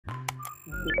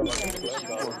Hello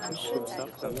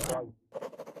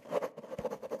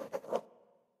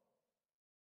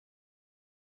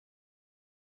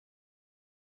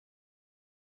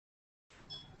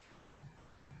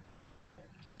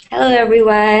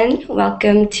everyone,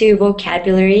 welcome to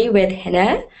Vocabulary with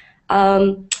Hina.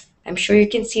 I'm sure you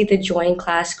can see the join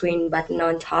class screen button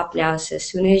on top now, so as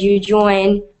soon as you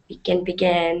join, we can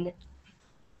begin.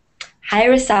 Hi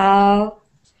Rasal,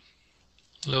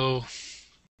 Hello,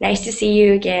 nice to see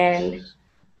you again.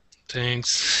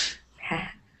 thanks.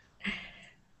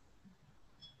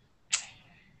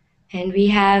 And we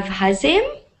have Hazim.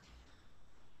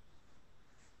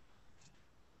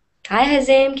 Hi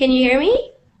Hazim, can you hear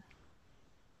me?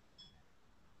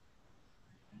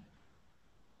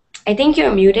 I think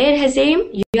you're muted, Hazim.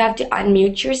 You have to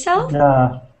unmute yourself.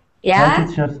 Yeah. Yeah? Hi,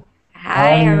 teacher.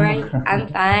 Hi, How how are are you? you? I'm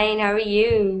fine, how are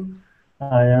you?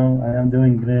 I am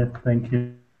doing great. Thank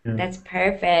you. That's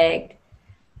perfect.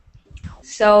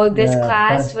 So this Yeah.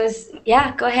 class was,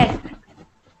 yeah, go ahead.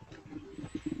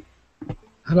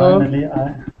 Hello. Finally,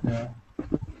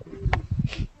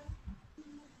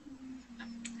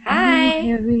 Hi.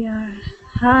 Here we are.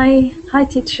 Hi,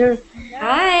 teacher.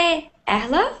 Hi.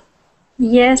 Ahla?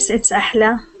 Yes, it's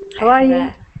Ahla. How are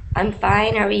you? I'm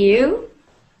fine. How are you?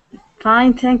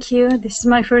 Fine, thank you. This is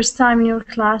my first time in your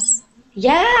class.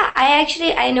 Yeah,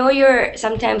 I know you're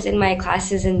sometimes in my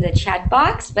classes in the chat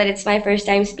box, but it's my first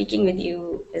time speaking with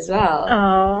you as well.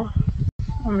 Oh,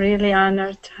 I'm really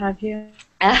honored to have you.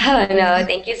 Oh, no,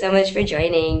 thank you so much for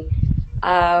joining.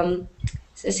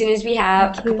 So as soon as we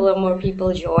have a couple of more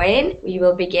people join, we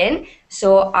will begin.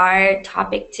 So our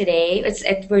topic today,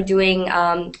 we're doing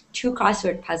 2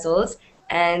 crossword puzzles,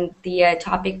 and the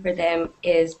topic for them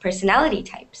is personality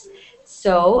types.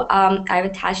 So I've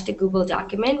attached a Google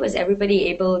document. Was everybody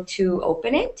able to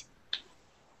open it?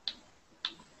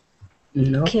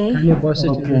 No. Okay. Can you post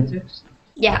it in the text?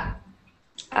 Yeah,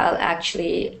 I'll attach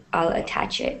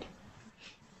it.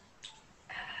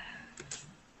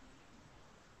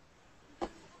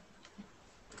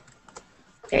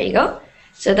 There you go.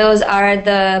 So those are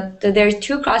there's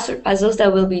 2 crossword puzzles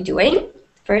that we'll be doing.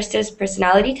 First is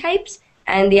personality types,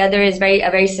 and the other is a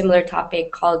very similar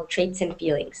topic called traits and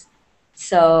feelings.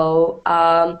 So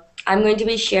I'm going to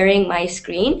be sharing my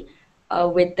screen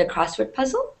with the crossword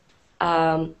puzzle.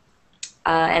 And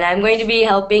I'm going to be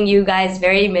helping you guys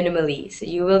very minimally. So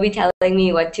you will be telling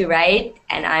me what to write,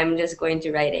 and I'm just going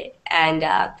to write it. And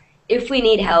if we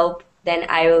need help, then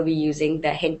I will be using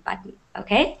the hint button,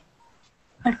 okay?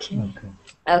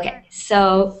 Okay,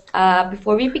 so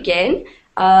before we begin,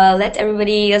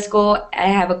 let's go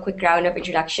and have a quick round of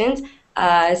introductions.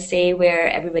 Say where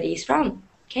everybody is from,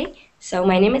 okay? So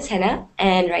my name is Hina,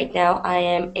 and right now I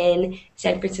am in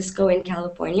San Francisco in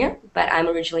California, but I'm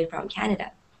originally from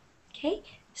Canada. Okay,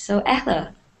 so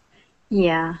Ahla.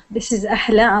 Yeah, this is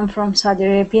Ahla. I'm from Saudi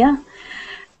Arabia,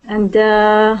 and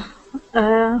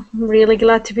I'm really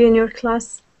glad to be in your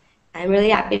class. I'm really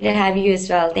happy to have you as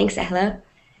well. Thanks, Ahla.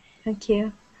 Thank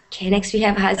you. Okay, next we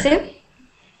have Hazim.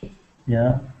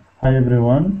 Yeah. Hi,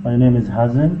 everyone. My name is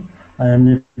Hazim. I am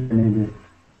living in Egypt.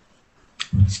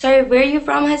 Sorry, where are you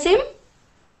from, Hazim?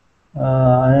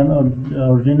 I am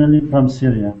originally from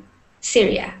Syria.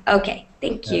 Syria. Okay,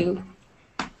 thank you.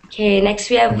 Okay, next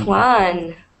we have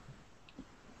Juan.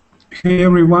 Hey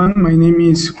everyone, my name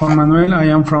is Juan Manuel. I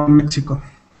am from Mexico.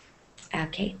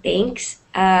 Okay, thanks.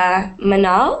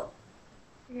 Manal?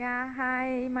 Yeah,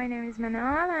 hi, my name is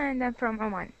Manal and I'm from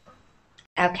Oman.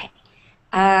 Okay.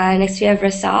 Next we have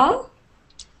Rasal.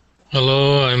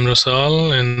 Hello, I'm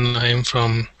Rasal and I'm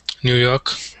from New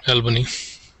York, Albany.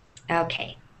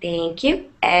 Okay, thank you.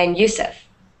 And Yusuf.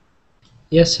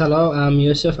 Yes, hello, I'm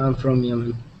Yusuf. I'm from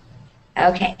Yemen.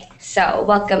 Okay, so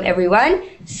welcome everyone.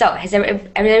 So has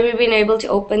everybody been able to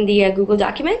open the Google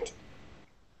document?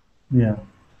 Yeah.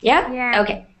 Yeah? Yeah.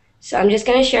 Okay, so I'm just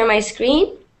going to share my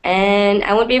screen, and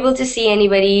I won't be able to see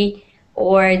anybody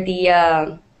or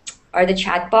the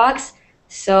chat box.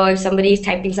 So if somebody is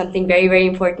typing something very, very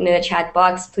important in the chat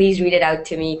box, please read it out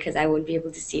to me because I won't be able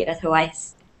to see it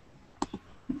otherwise.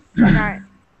 Alright.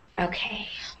 Okay.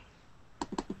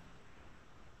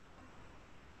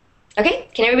 Okay,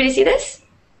 can everybody see this?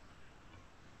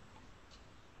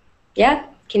 Yeah?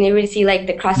 Can everybody see like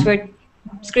the crossword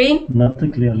screen? Not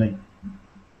clearly.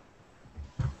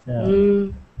 Yeah.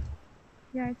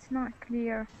 Yeah, it's not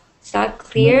clear. It's not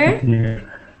clear? Not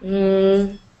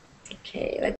clear.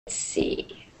 Okay, let's see.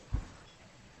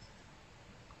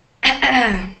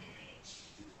 Okay,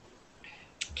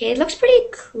 it looks pretty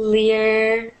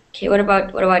clear. Okay, what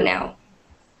about now?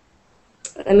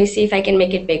 Let me see if I can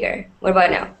make it bigger. What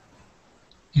about now?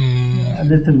 A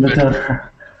little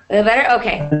better. A little better?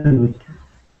 Okay. Good.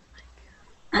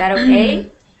 Is that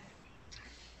okay?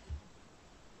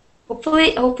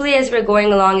 Hopefully as we're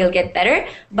going along, you'll get better.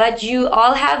 But you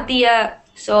all have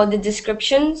so the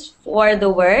descriptions for the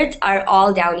words are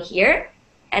all down here.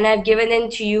 And I've given them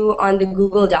to you on the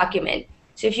Google document.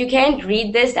 So if you can't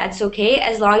read this, that's okay.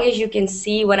 As long as you can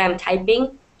see what I'm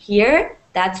typing here,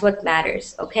 that's what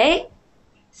matters, okay?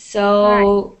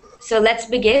 So let's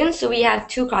begin. So we have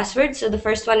 2 crosswords. So the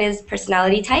first one is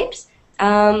personality types.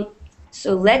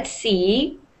 So let's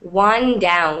see. 1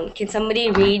 down. Can somebody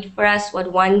read for us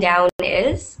what 1 down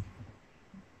is?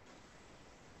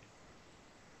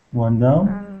 1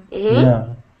 down?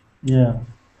 Mm-hmm. Yeah.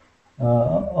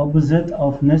 Opposite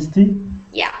of nasty?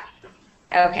 Yeah.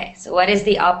 Okay. So what is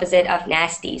the opposite of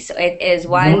nasty? So it is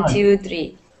 1, 2,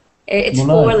 3. It's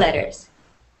 4 letters.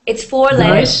 It's 4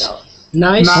 letters though.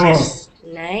 Nice.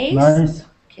 Nice.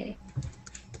 Okay.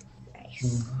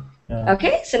 Nice. Yeah.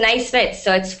 Okay. So nice fits.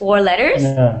 So it's 4 letters.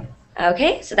 Yeah.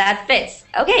 Okay, so that fits.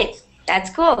 Okay, that's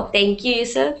cool. Thank you,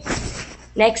 Yusuf.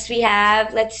 Next we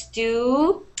have,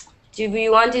 do we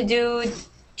want to do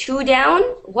 2 down?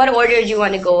 What order do you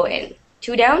want to go in?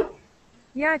 2 down?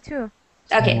 Yeah, 2.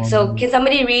 Okay, so can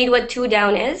somebody read what 2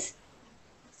 down is?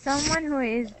 Someone who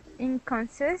is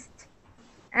inconsistent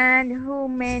and who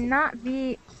may not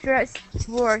be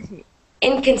trustworthy.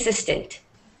 Inconsistent.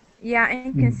 Yeah,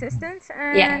 inconsistent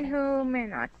and who may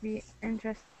not be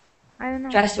I don't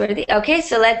know. Trustworthy. Okay,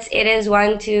 so it is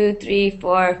 1, 2, 3,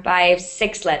 4, 5,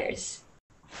 6 letters.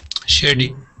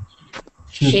 Shady.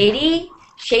 Shady?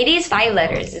 Shady is 5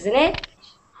 letters, isn't it?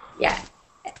 Yeah.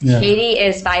 Shady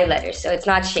is 5 letters, so it's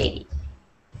not shady.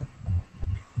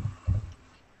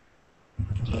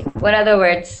 Okay. What other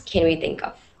words can we think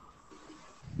of?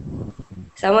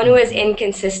 Someone who is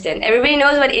inconsistent. Everybody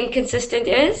knows what inconsistent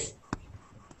is?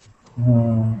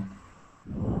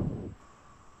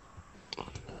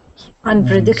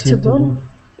 Unpredictable.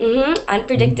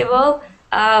 Unpredictable.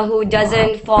 Who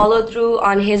doesn't follow through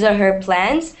on his or her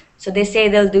plans. So they say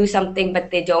they'll do something,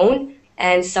 but they don't.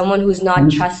 And someone who's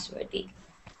not trustworthy.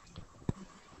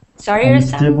 Sorry,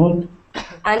 Unstable.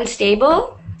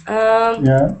 Unstable.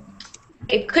 Yeah.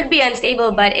 It could be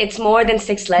unstable, but it's more than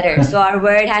 6 letters. So our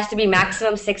word has to be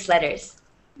maximum 6 letters.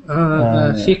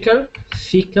 Fickle,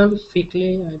 I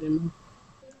don't know.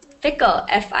 Fickle,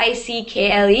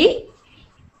 F-I-C-K-L-E.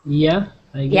 Yeah,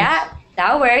 I guess. Yeah,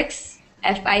 that works.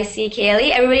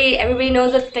 F-I-C-K-L-E. Everybody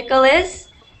knows what fickle is?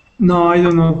 No, I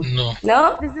don't know.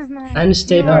 No? This is not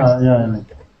Unstable.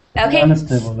 Okay.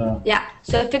 Unstable. Yeah.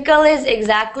 So fickle is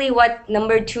exactly what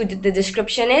number 2 the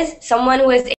description is. Someone who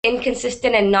is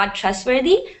inconsistent and not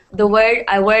trustworthy. A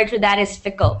word for that is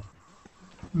fickle.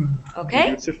 Okay.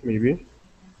 Elusive, maybe.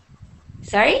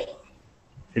 Sorry.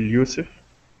 Elusive.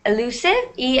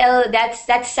 Elusive.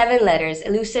 That's 7 letters.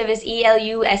 Elusive is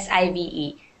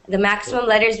E-L-U-S-I-V-E. The maximum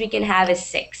letters we can have is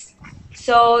 6.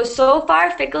 So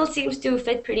far fickle seems to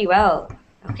fit pretty well.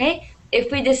 Okay. If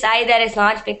we decide that it's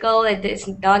not fickle, it's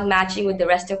not matching with the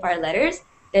rest of our letters,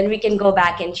 then we can go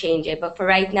back and change it. But for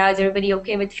right now, is everybody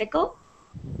okay with fickle?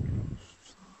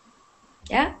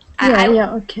 Yeah?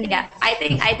 Okay. Yeah, I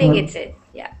think it's it.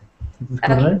 Yeah.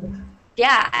 Correct?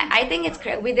 Yeah, I think it's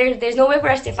correct. There's no way for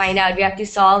us to find out. We have to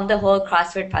solve the whole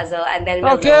crossword puzzle and then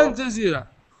we'll know.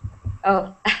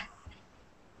 Oh.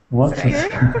 What?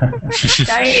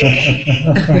 Sorry.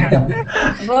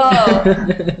 Whoa.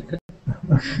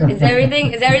 Is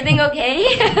everything okay?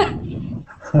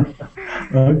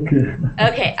 Okay.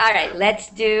 Okay, all right. Let's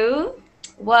do,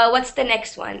 what's the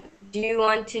next one? Do you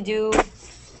want to do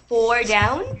 4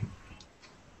 down?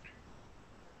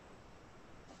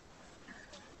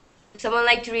 Someone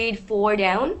like to read 4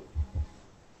 down?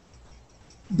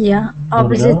 Yeah,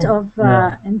 opposite of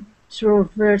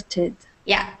introverted.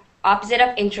 Yeah, opposite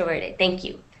of introverted. Thank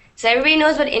you. So everybody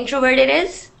knows what introverted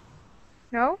is?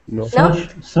 No? No.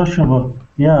 Sociable.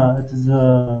 Yeah, it is.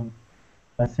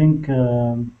 I think.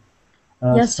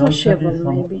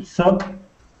 Sociable maybe. Sociable.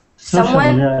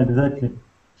 Someone? Yeah, exactly.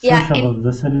 Yeah, Sociable.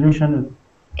 The solution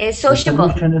is sociable.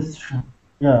 The solution is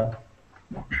yeah.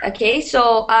 Okay,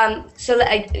 so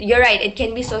you're right. It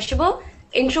can be sociable.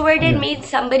 Introverted means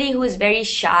somebody who is very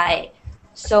shy.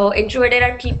 So introverted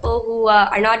are people who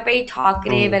are not very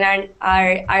talkative and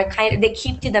are kind of, they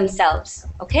keep to themselves.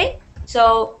 Okay,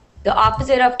 so the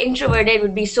opposite of introverted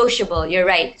would be sociable. You're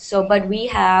right. So but we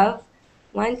have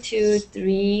 1, 2,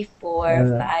 3,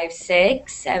 4, 5,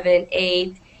 6, 7,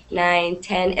 8, 9,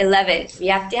 10, 11. We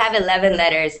have to have 11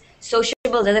 letters.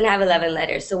 Sociable doesn't have 11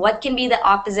 letters. So what can be the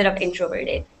opposite of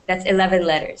introverted? That's 11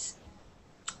 letters.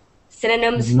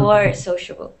 Synonyms for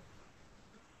sociable.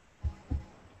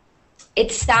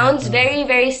 It sounds very,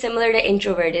 very similar to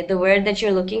introverted. The word that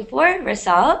you're looking for,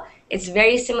 Rasal, it's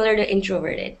very similar to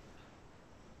introverted.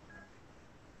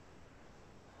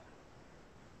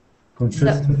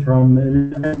 Consists from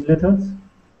 11 letters?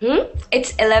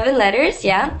 It's 11 letters,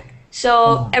 yeah.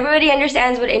 So everybody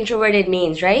understands what introverted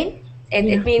means, right?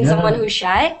 It means someone who's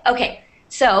shy. Okay,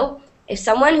 so if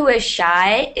someone who is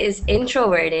shy is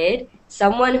introverted,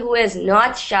 someone who is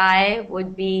not shy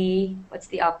would be, what's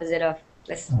the opposite of,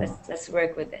 let's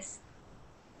work with this.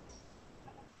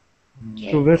 Okay.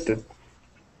 Introverted.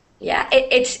 Yeah,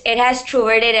 it has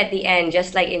troverted at the end,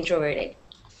 just like introverted.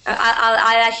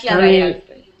 I'll actually Can write we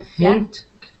it out. hint?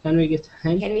 Can we get a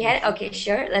hint? Can we hint? Okay,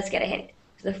 sure. Let's get a hint.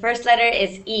 So the first letter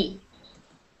is E.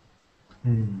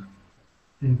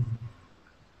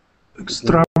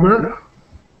 Extrovert.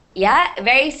 Yeah,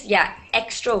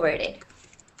 extroverted.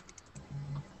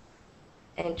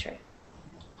 Enter.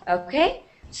 Okay,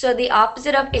 so the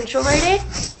opposite of introverted,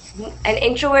 an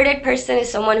introverted person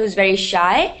is someone who's very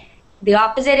shy. The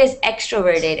opposite is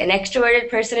extroverted. An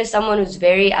extroverted person is someone who's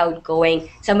very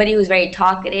outgoing, somebody who's very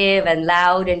talkative and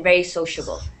loud and very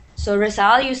sociable. So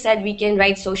Rasal, you said we can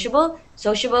write sociable.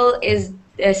 Sociable is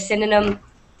a synonym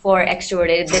for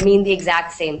extroverted. They mean the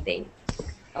exact same thing.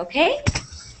 Okay?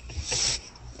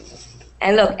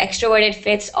 And look, extroverted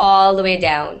fits all the way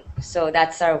down. So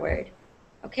that's our word.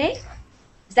 Okay?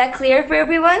 Is that clear for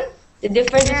everyone? The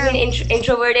difference between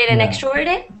introverted and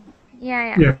extroverted?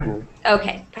 Yeah.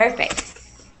 Okay, perfect.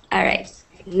 All right.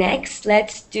 Next,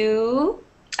 let's do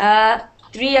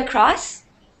 3 across.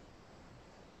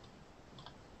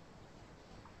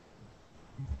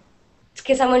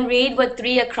 Can someone read what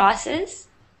 3 across is?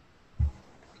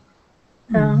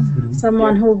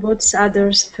 Someone who puts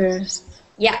others first.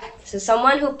 Yeah, so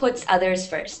someone who puts others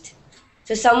first.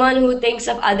 So someone who thinks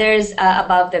of others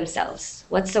above themselves.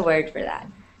 What's the word for that?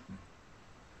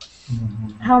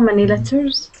 How many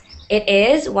letters? It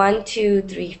is 1, 2,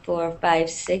 3, 4, 5,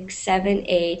 6, 7,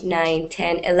 8, 9,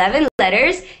 10, 11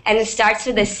 letters, and it starts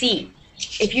with a C.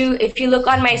 If you look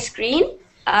on my screen,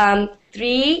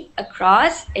 3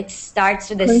 across, it starts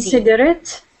with a C.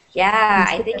 Considerate? Yeah,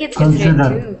 I think it's considered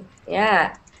too.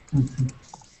 Yeah.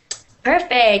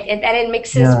 Perfect. And it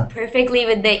mixes perfectly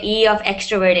with the E of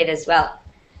extroverted as well.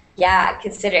 Yeah,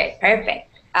 considerate. Perfect.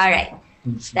 All right.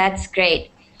 That's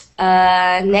great.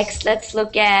 Next, let's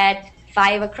look at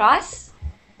 5 across.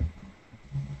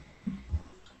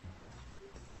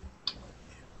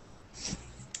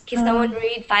 Can someone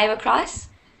read 5 across?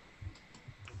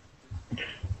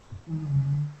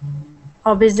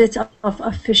 Opposite of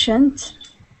efficient.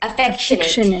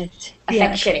 Affectionate.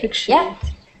 Affectionate. Yeah.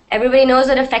 Everybody knows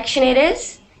what affectionate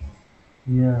is?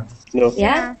 Yeah. No.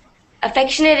 Yeah.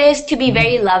 Affectionate is to be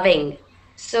very loving.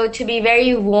 So to be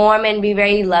very warm and be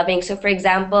very loving. So for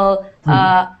example,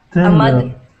 a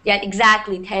mother. Yeah,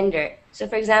 exactly, tender. So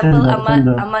for example, a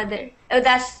mother. Oh,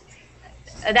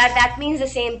 that means the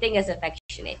same thing as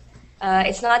affectionate.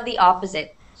 It's not the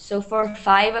opposite. So for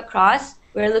 5 across,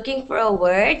 we're looking for a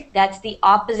word that's the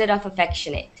opposite of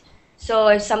affectionate. So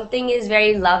if something is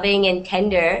very loving and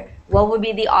tender, what would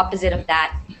be the opposite of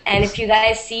that? And if you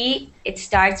guys see, it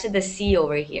starts with the C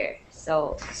over here.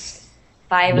 So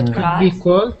 5 across. Could be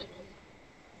cold.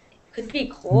 Could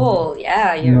be cold.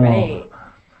 Yeah, you're right.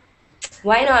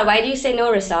 Why not? Why do you say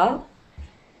no, Rasal?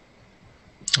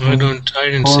 I didn't say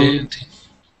anything.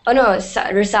 Oh no,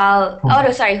 Rasal. Oh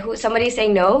no, sorry. Somebody's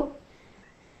saying no?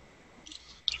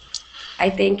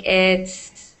 I think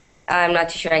it's. I'm not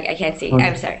too sure. I can't see.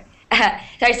 I'm sorry.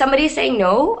 Sorry, somebody's saying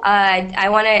no. I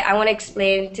wanna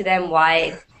explain to them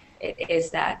why it is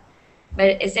that.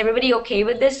 But is everybody okay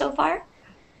with this so far?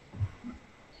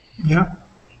 Yeah.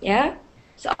 Yeah.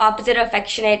 So opposite of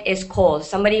affectionate is cold.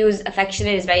 Somebody who's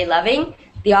affectionate is very loving.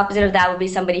 The opposite of that would be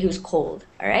somebody who's cold.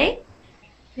 All right.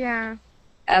 Yeah.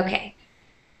 Okay.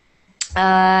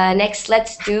 Next,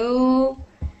 let's do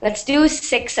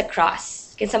 6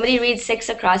 across. Can somebody read 6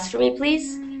 across for me,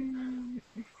 please?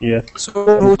 Yeah.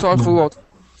 Someone who talks a lot.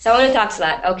 Someone who talks a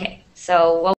lot. Okay.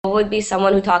 So what would be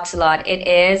someone who talks a lot? It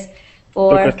is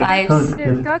 4, 5,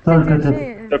 6.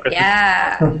 Talkative.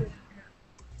 Yeah.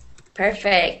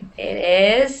 Perfect. It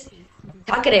is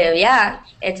talkative. Yeah.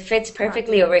 It fits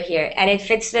perfectly over here. And it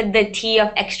fits with the T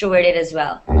of extroverted as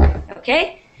well.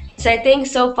 Okay? So I think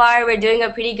so far we're doing a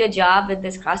pretty good job with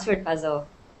this crossword puzzle.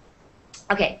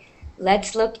 Okay.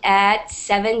 Let's look at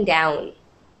 7 down.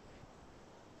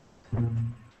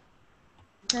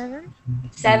 7?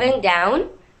 7 down.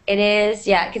 It is,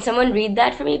 can someone read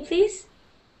that for me, please?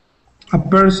 A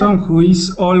person who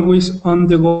is always on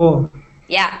the go.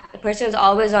 Yeah, the person is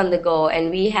always on the go,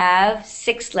 and we have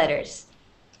 6 letters.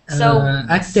 So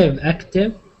Active.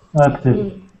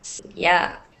 Active.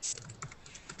 Yeah,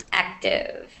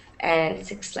 active and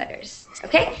 6 letters.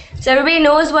 Okay, so everybody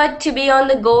knows what to be on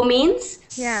the go means?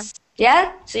 Yeah.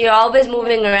 Yeah, so you're always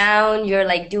moving around, you're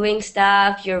like doing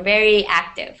stuff, you're very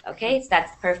active. Okay, so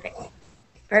that's perfect.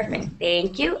 Perfect,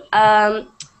 thank you.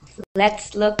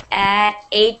 Let's look at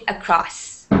 8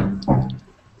 across.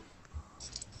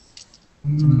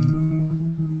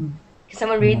 Can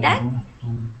someone read that?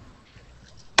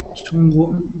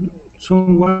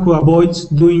 Someone who avoids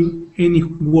doing any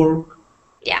work.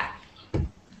 Yeah.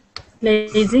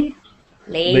 Lazy.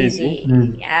 Lazy.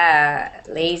 Yeah,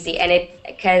 lazy. And it,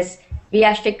 because we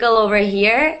have fickle over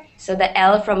here, so the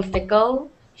L from fickle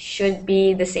should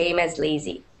be the same as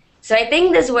lazy. So I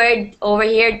think this word over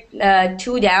here,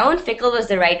 2 down, fickle was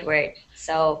the right word.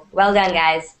 So well done,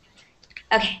 guys.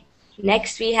 Okay,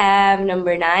 next we have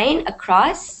number 9,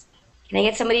 across. Can I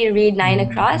get somebody to read 9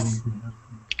 across?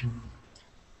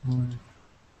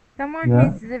 Someone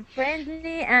who's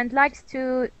friendly and likes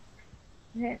to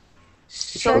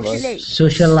socialize.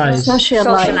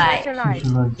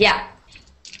 Yeah.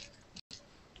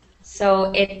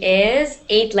 So it is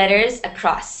 8 letters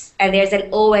across, and there's an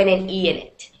O and an E in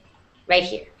it, right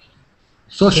here.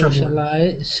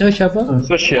 Sociable. Sociable.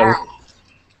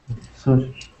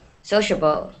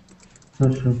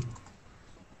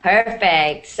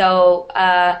 Perfect. So,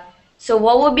 so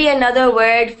what would be another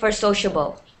word for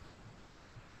sociable?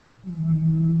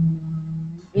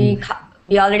 We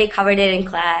already covered it in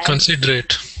class.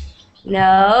 Considerate.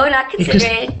 No, not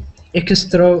considerate.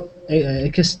 Extroverted.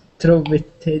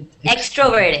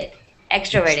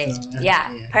 Extroverted.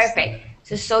 Yeah, perfect.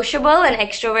 So sociable and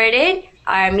extroverted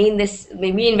mean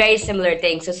very similar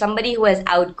things. So somebody who is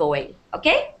outgoing.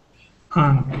 Okay?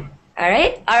 All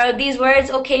right. Are these words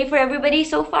okay for everybody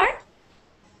so far?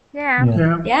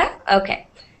 Yeah. Yeah? Okay.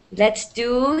 Let's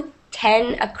do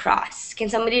 10 across. Can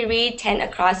somebody read 10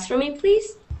 across for me,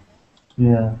 please?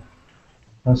 Yeah.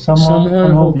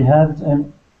 Someone who behaves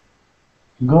and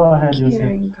go ahead, Yusuf.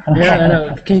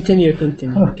 No, continue,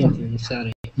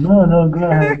 sorry. No,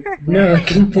 go ahead. No,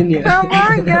 continue. Come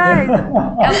on, guys.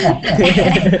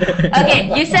 Okay,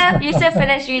 Yusuf,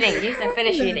 finish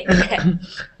reading.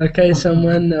 Okay,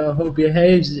 someone who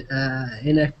behaves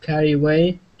in a caring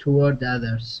way toward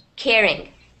others.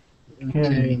 Caring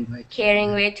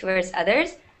way towards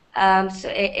others. So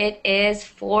it is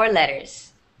 4 letters.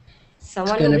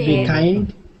 Someone it's gonna be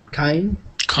kind. Kind.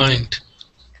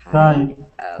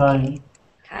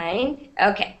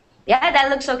 Okay. Yeah, that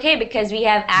looks okay because we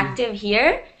have active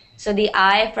here. So the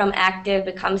I from active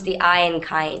becomes the I in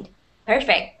kind.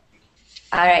 Perfect.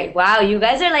 All right. Wow, you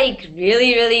guys are like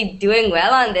really, really doing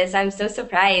well on this. I'm so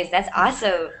surprised. That's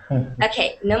awesome.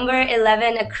 Okay, number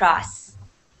 11 across.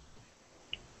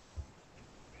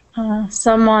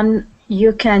 Someone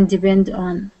you can depend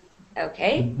on.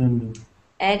 Okay.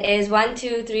 It is 1,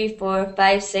 2, 3, 4,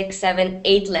 5, 6, 7,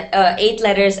 8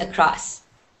 letters across.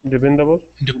 Dependable.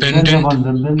 Dependable.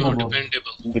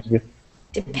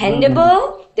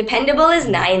 Dependable is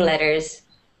 9 letters.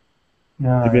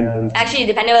 Actually,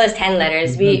 dependable is 10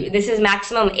 letters. This is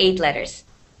maximum 8 letters.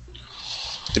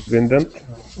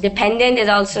 Dependent is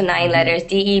also 9 letters.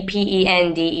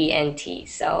 DEPENDENT.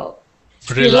 So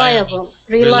Reliable.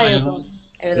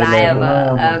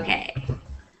 Okay.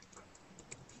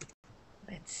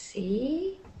 Let's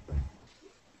see.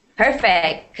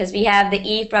 Perfect, because we have the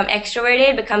E from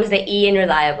extroverted becomes the E in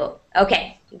reliable.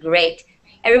 Okay, great.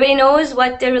 Everybody knows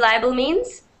what the reliable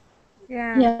means?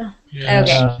 Yeah.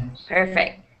 Okay,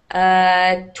 perfect.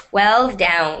 12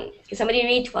 down. Can somebody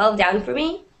read 12 down for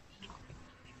me?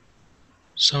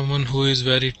 Someone who is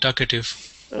very talkative.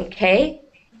 Okay.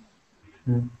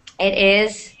 It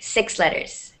is 6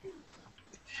 letters.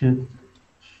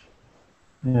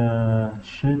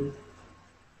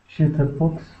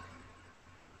 Shitterbox.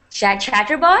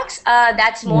 Chatterbox?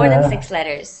 That's more than 6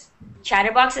 letters.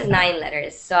 Chatterbox is 9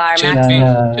 letters. So our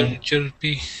maximum.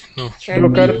 Chirpy. No.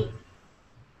 Chirpy.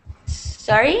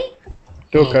 Sorry?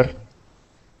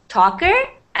 Talker?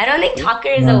 I don't think talker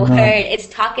is a word. It's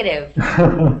talkative.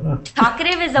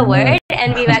 Talkative is a word,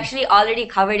 and we've actually already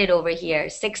covered it over here.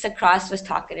 6 across was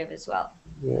talkative as well.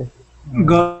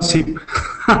 Gossip.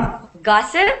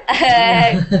 Gossip?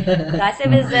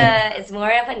 Gossip is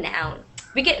more of a noun.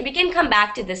 We can come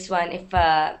back to this one if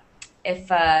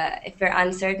you're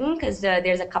uncertain, because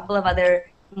there's a couple of other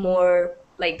more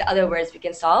like the other words we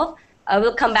can solve.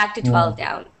 We'll come back to 12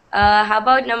 down. How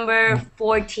about number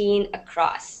 14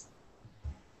 across?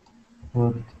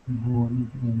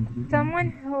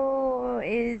 Someone who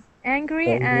is angry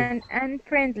and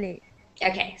unfriendly.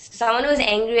 Okay, so someone who's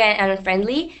angry and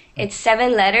unfriendly. It's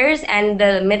 7 letters, and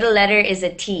the middle letter is a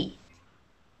T.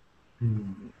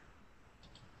 Um,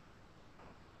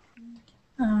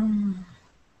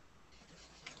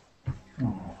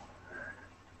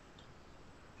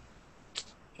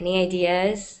 Any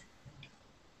ideas?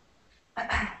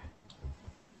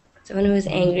 Someone who is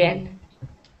angry and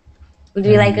would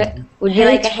you like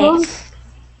a hint?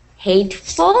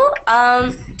 Hateful?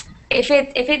 If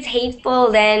it's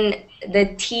hateful, then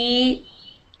the T,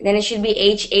 then it should be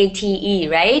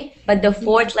HATE, right? But the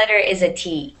fourth letter is a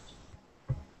T.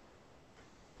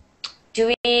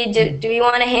 Do we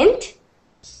want a hint?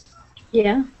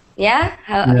 yeah. Yeah?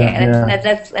 Okay,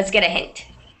 let's get a hint.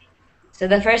 So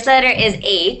the first letter is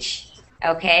H,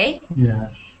 okay?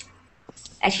 Yeah.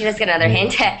 Actually, let's get another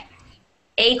hint.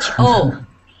 HO.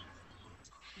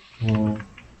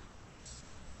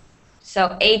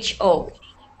 So HO.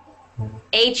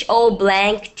 HO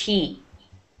blank T.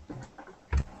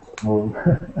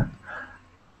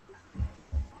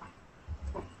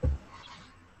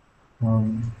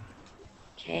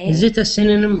 Okay. Is it a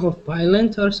synonym of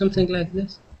violent or something like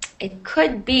this? It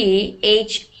could be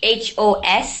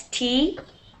HOST.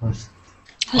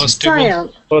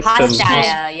 Hostile.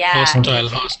 Hostile, yeah. Hostile.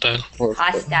 Hostile,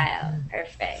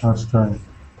 perfect. Hostile.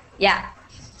 Yeah.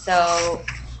 So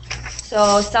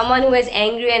someone who is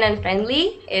angry and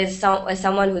unfriendly is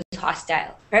someone who's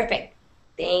hostile. Perfect.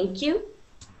 Thank you.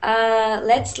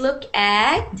 Let's look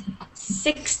at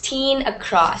 16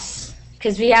 across,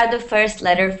 because we have the first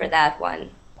letter for that one.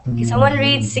 Can someone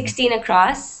read 16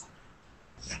 across?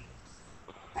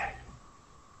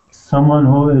 Someone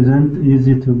who isn't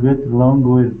easy to get along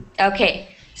with. Okay,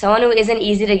 someone who isn't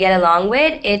easy to get along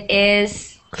with. It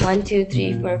is 1, 2,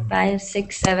 3, 4, 5,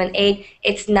 6, 7, 8.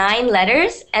 It's 9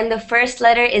 letters, and the first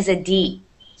letter is a D.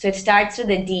 So it starts with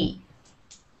a D.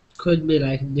 Could be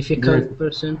like difficult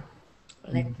person.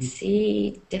 Let's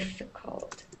see,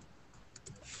 difficult.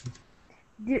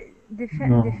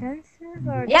 Defensive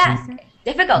or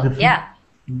difficult. Yeah.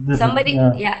 Somebody,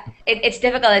 it's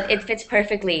difficult. It fits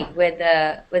perfectly with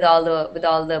all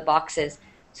the boxes.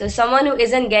 So someone who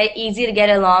isn't easy to get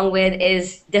along with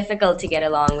is difficult to get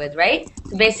along with, right?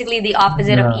 So basically the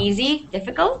opposite of easy,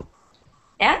 difficult.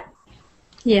 Yeah?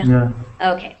 Yeah.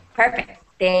 Okay, perfect.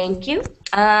 Thank you.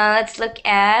 Let's look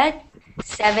at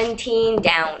 17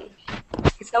 down.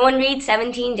 Can someone read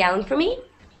 17 down for me?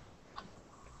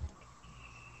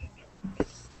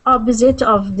 Opposite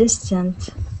of distant.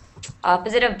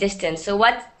 Opposite of distance. So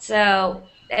does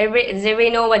everybody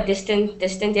know what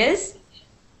distant is?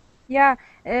 Yeah,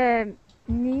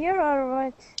 near or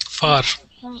what? Far.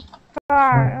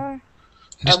 Far.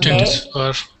 Distant is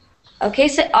far. Okay,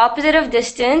 so opposite of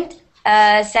distant,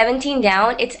 17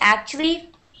 down, it's actually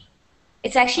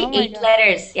 8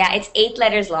 letters. Yeah, it's 8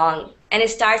 letters long, and it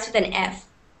starts with an F.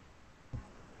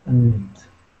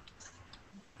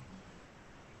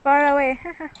 Far away.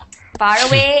 Far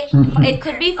away, it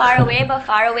could be far away, but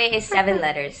far away is 7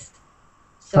 letters.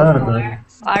 So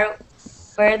far,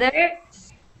 further,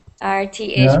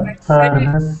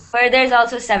 RTH. Further is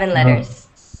also 7 letters.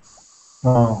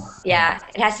 Yeah,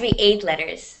 it has to be 8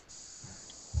 letters.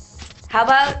 How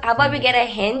about we get a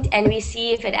hint and we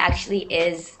see if it actually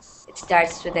is, it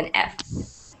starts with an F.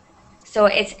 So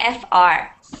it's FR.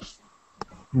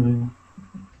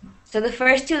 So the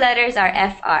first 2 letters are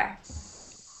FR.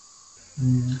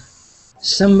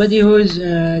 Somebody who is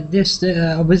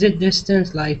opposite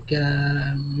distance, like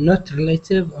not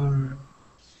relative or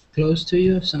close to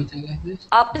you, something like this.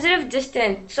 Opposite of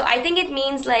distant. So I think it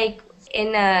means like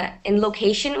in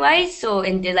location wise. So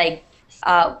in the like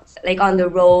on the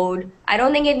road. I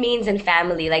don't think it means in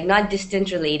family, like not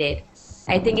distant related.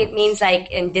 I think it means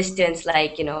like in distance,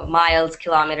 like miles,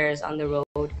 kilometers on the road.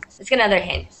 Let's get another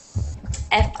hint.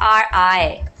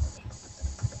 FRI.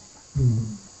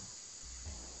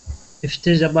 If it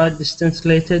is about distance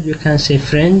related, you can say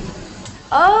friend.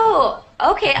 Oh,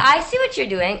 okay. I see what you're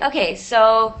doing. Okay,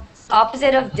 so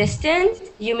opposite of distant,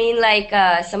 you mean like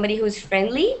somebody who's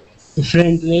friendly?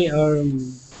 Friendly or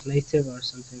relative or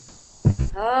something.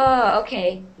 Oh,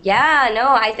 okay. Yeah, no,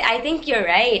 I think you're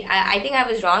right. I think I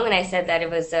was wrong when I said that it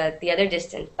was the other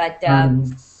distant, but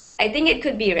I think it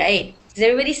could be right. Does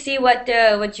everybody see what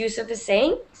Yusuf is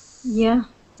saying? Yeah.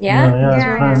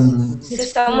 Yeah? So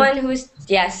someone who's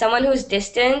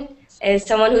distant is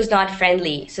someone who's not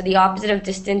friendly. So the opposite of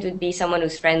distant would be someone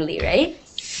who's friendly, right?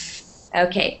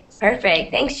 Okay,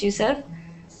 perfect. Thanks, Yusuf.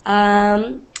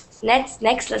 Next,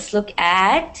 let's look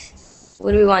at,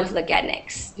 what do we want to look at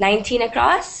next? 19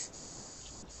 across?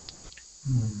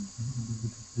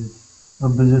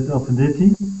 Opposite of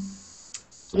dating?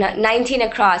 19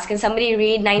 across. Can somebody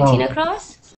read 19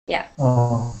 across? Yeah.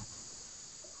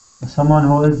 Someone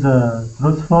who is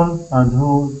truthful and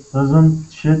who doesn't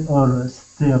cheat or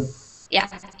steal. Yeah.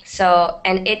 So,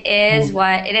 and it is Who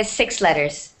what? It is 6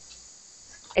 letters.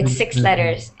 It's is 6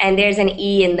 letters, and there's an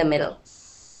E in the middle.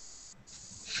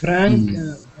 Frank?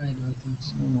 I don't think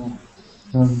so.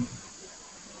 From,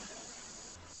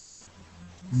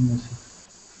 let me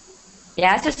see.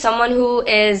 Yeah. So someone who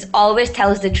is always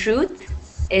tells the truth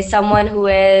is someone who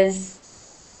is,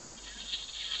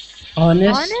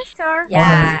 Honest? Honest or?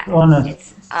 yeah, Honest.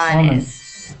 it's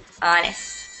honest.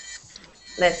 Honest.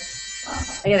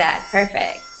 Let's look at that.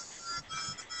 Perfect.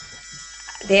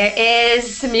 There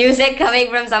is music coming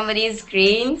from somebody's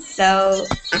screen, so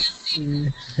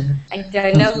I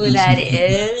don't know who that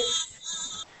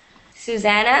is.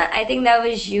 Susanna, I think that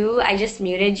was you. I just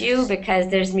muted you because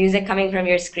there's music coming from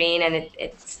your screen and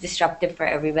it's disruptive for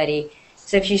everybody.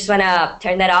 So if you just want to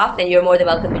turn that off, then you're more than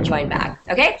welcome to join back.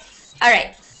 Okay? All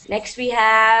right. Next we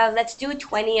have, let's do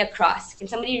 20 across. Can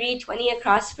somebody read 20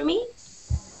 across for me?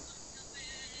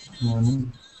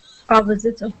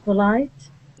 Opposite of polite.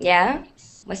 Yeah?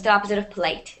 What's the opposite of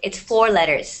polite? It's 4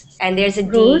 letters. And there's a D.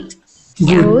 Rude.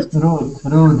 Yeah.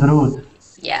 Rude.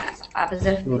 Yeah.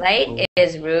 Opposite of polite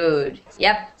is rude.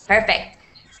 Yep. Perfect.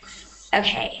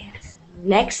 Okay.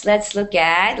 Next, let's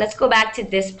go back to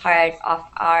this part of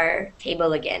our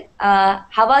table again. How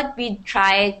about we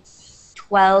try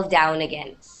 12 down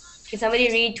again? Can somebody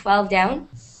read 12 down?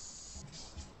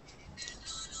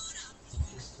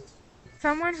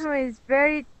 Someone who is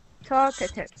very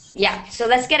talkative. Yeah, so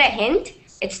let's get a hint.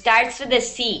 It starts with a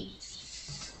C.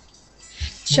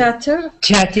 Chatter.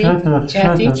 Chatty?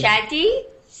 Chatty?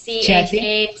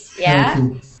 C-H-A, yeah.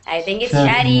 I think it's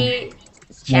chatty.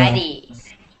 Chatty.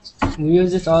 We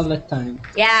use it all the time.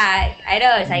 Yeah, I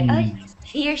know. It's like, oh,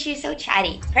 he or she's so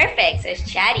chatty. Perfect, so it's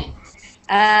chatty.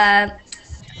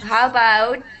 How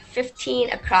about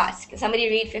 15 across? Can somebody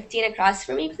read 15 across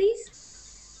for me, please?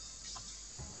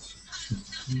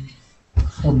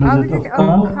 Opposite of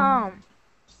calm.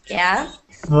 Yeah.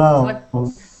 Loud.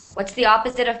 What's the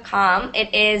opposite of calm?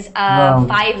 It is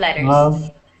 5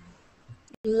 letters.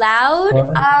 Loud.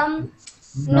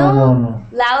 No.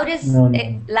 Loud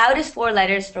is 4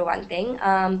 letters for one thing.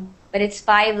 But it's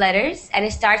 5 letters and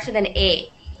it starts with an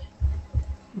A.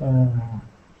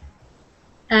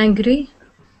 Angry.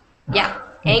 Yeah,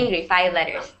 angry, 5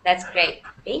 letters. That's great.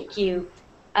 Thank you.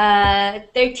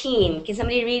 13. Can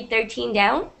somebody read 13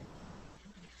 down?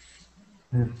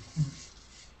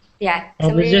 Yeah.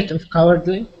 Opposite of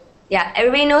cowardly? Yeah.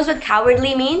 Everybody knows what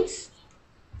cowardly means?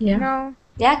 Yeah. No.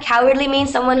 Yeah, cowardly means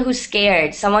someone who's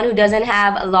scared, someone who doesn't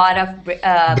have a lot of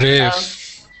Brave.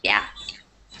 Yeah.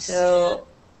 So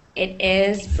it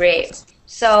is brave.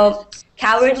 So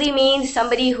cowardly means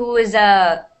somebody who is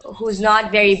who's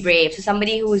not very brave. So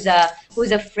somebody who's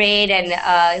afraid and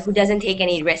who doesn't take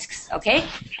any risks. Okay.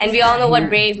 And we all know what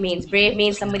brave means. Brave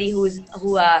means somebody who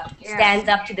stands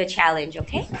up to the challenge.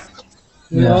 Okay.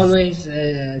 We always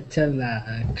tell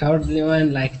the cowardly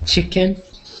one like chicken.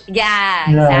 Yeah,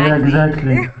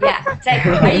 exactly. Yeah, it's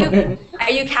like,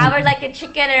 are you coward like a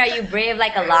chicken or are you brave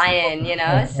like a lion? You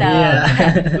know, so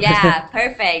yeah,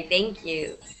 perfect. Thank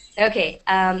you. Okay,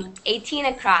 18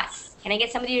 across. Can I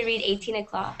get somebody to read 18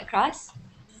 across?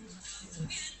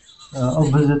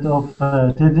 Opposite of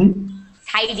tidy.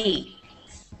 Tidy.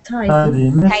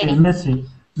 Messy.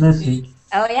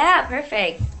 Oh yeah,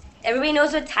 perfect. Everybody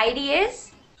knows what tidy is?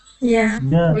 Yeah.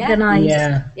 Organized.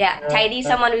 Yeah. Tidy,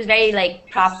 someone who's very like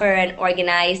proper and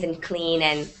organized and clean,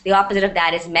 and the opposite of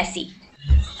that is messy.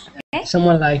 Okay?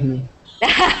 Someone like me.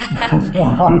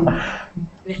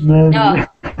 No.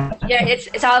 Yeah,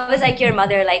 it's always like your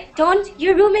mother, like,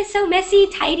 your room is so messy,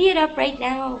 tidy it up right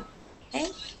now.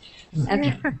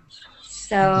 Okay.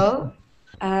 So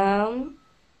all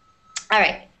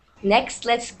right. Next,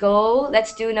 let's do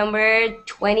number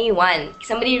 21.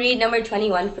 Somebody read number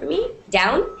 21 for me.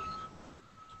 Down.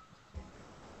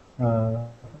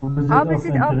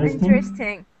 Opposite of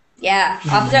interesting. Yeah,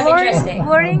 opposite of interesting.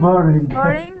 Boring.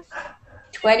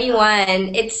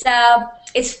 21.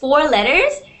 It's 4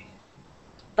 letters,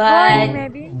 but Boring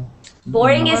maybe.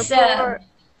 Boring is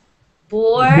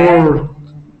Bored.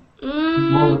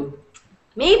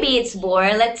 Maybe it's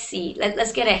bore. Let's see.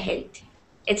 Let's get a hint.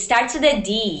 It starts with a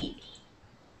D.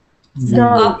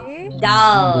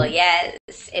 Dull. Yes,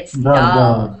 it's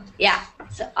dull. Yeah.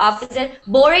 So opposite.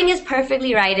 Boring is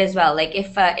perfectly right as well. Like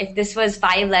if this was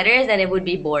 5 letters, then it would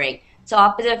be boring. So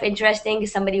opposite of interesting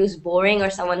is somebody who's boring or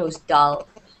someone who's dull.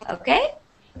 Okay?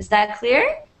 Is that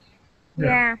clear?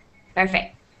 Yeah.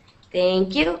 Perfect.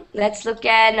 Thank you. Let's look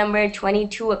at number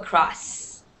 22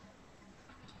 across.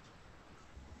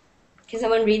 Can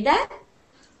someone read that?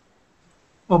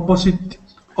 Opposite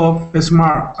of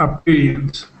smart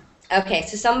appearance. Okay,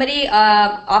 so somebody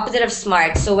opposite of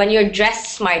smart. So when you're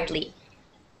dressed smartly,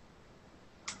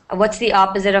 what's the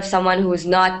opposite of someone who's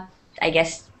not, I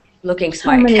guess, looking How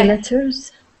smart? many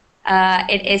letters?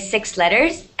 It is 6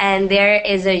 letters, and there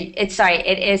is it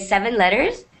is 7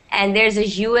 letters, and there's a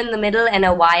U in the middle and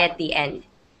a Y at the end.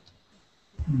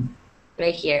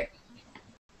 Right here.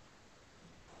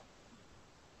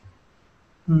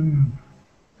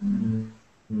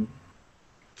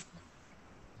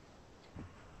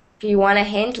 If you want a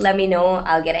hint, let me know.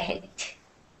 I'll get a hint.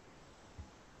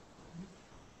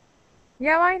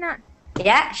 Yeah, why not?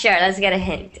 Yeah, sure. Let's get a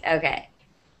hint. Okay.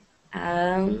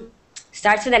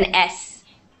 Starts with an S.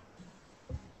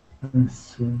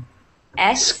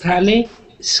 S. Scully?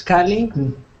 Scully?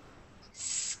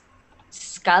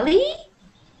 Scully?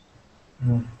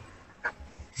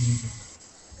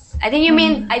 I think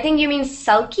you mean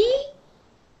sulky?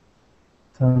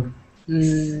 I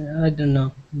don't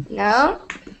know. No?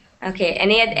 Okay.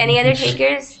 Any other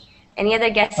takers? Any other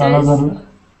guesses?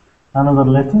 Another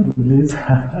letter, please.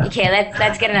 Okay,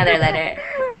 let's get another letter.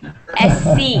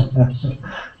 SC.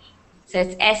 So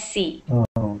it's SC.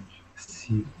 Oh,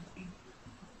 C.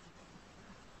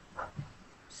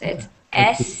 So it's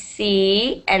SC,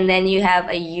 and then you have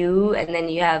a U, and then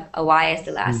you have a Y as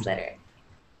the last letter.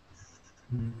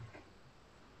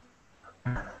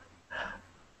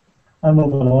 Another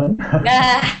one.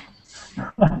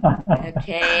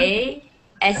 Okay.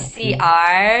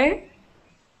 SCR.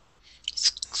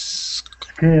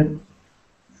 Scared.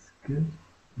 Scared.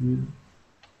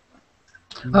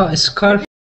 Oh, scarf.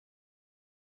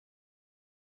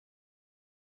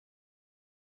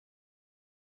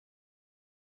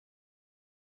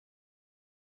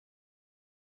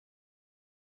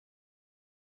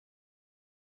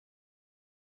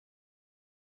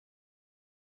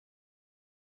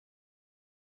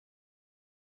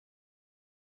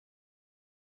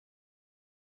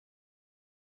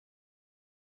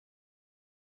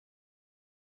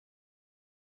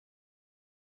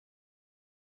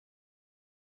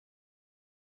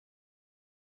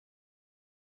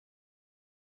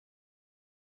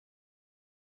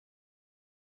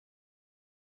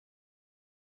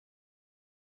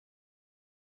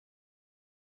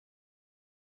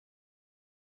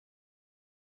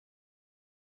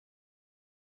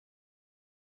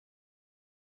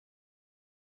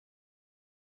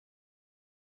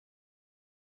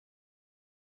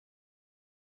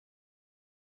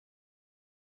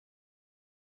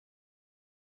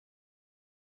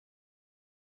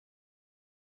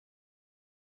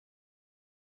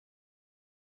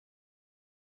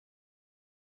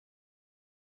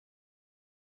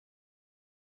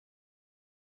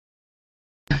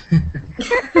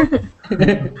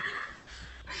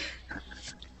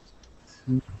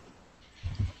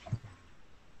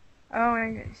 Oh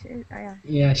my gosh. Yeah.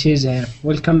 Yeah, she's here.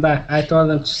 We'll come back. I told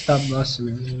them to stop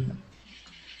gossiping.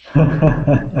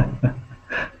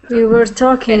 We were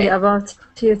talking about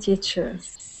few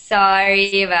teachers.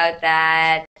 Sorry about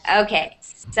that. Okay.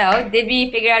 So, did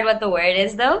we figure out what the word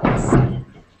is, though?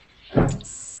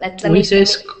 We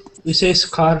say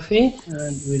scarfy,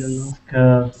 and we don't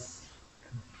know.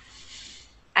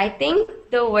 I think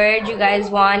the word you guys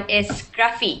want is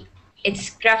scruffy. It's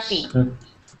scruffy.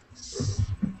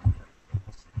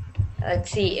 Let's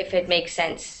see if it makes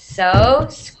sense. So,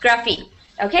 scruffy.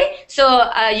 Okay? So,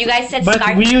 you guys said But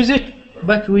scarf. we use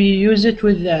it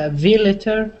with the V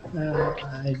letter.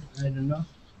 I don't know.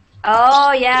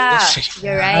 Oh, yeah.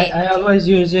 You're right. I always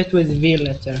use it with V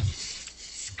letter.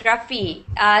 Scruffy.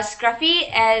 Scruffy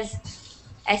as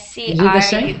SCR. Is it the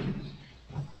same?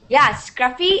 Yeah,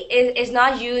 scruffy is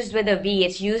not used with a V.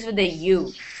 It's used with a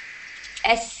U.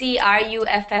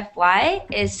 SCRUFFY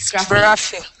is scruffy.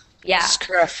 Scruffy. Yeah.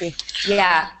 Scruffy.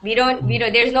 Yeah. We don't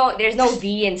there's no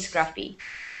V in scruffy.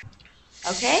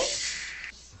 Okay?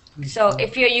 So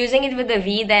if you're using it with a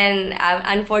V, then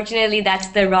unfortunately that's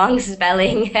the wrong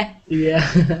spelling. Yeah.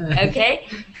 Okay?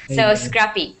 So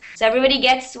scruffy. So everybody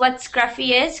gets what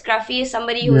scruffy is? Scruffy is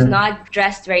somebody who's not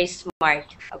dressed very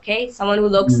smart. Okay? Someone who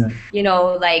looks,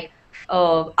 like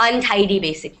untidy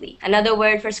basically. Another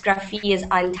word for scruffy is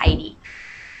untidy.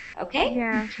 Okay?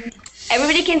 Yeah.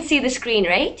 Everybody can see the screen,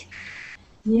 right?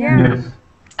 Yeah.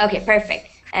 Okay, perfect.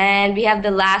 And we have the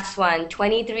last one,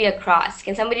 23 across.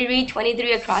 Can somebody read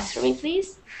 23 across for me,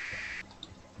 please?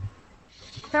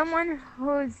 Someone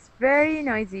who's very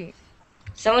noisy.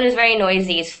 Someone who's very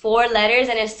noisy. It's 4 letters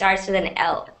and it starts with an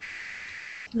L.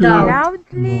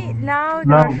 Loudly, loud.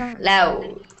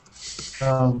 Loud.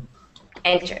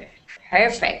 Enter.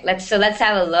 Perfect. Let's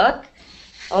have a look.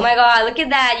 Oh my god, look at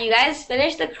that. You guys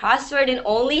finished the crossword in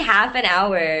only half an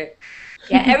hour.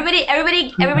 Yeah,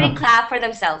 everybody clap for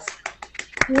themselves.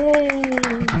 Yay!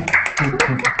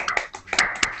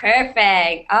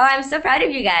 Perfect. Oh, I'm so proud of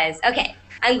you guys. Okay,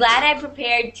 I'm glad I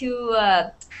prepared two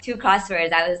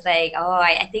crosswords. I was like, oh,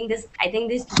 I think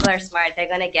these people are smart. They're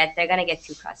gonna get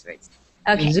two crosswords.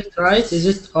 Okay. Is it right? Is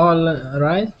it all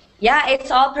right? Yeah, it's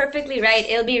all perfectly right.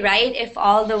 It'll be right if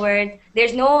all the words.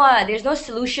 There's no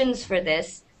solutions for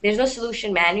this. There's no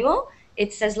solution manual.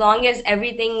 It's as long as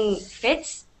everything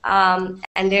fits, and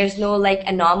there's no like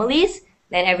anomalies,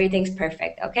 then everything's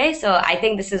perfect. Okay, so I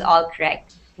think this is all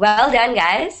correct. Well done,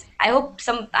 guys. I hope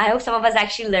some of us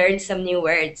actually learned some new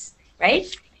words, right?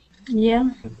 Yeah.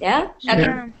 Yeah? Okay.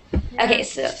 Yeah. Okay,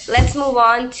 so let's move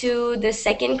on to the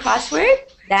second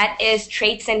crossword. That is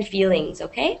traits and feelings,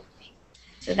 okay?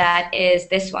 So that is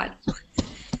this one.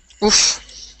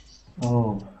 Oof.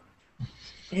 Oh.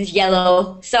 This is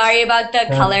yellow. Sorry about the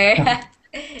color.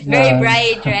 Very Yeah.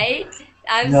 bright, right?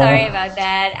 I'm Yeah. sorry about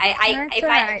that. That's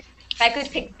alright. If I could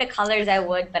pick the colors, I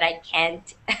would, but I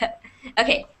can't.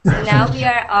 Okay, so now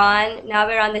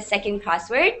we're on the second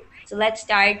crossword. So let's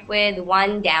start with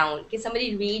one down. Can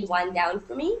somebody read one down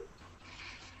for me?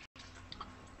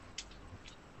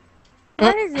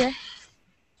 What is it?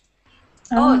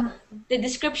 Oh, the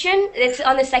description, it's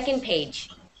on the second page.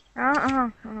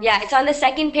 Yeah, it's on the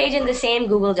second page in the same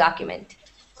Google document.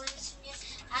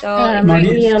 So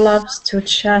Maria loves to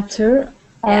chatter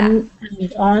on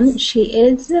and on. She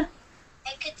is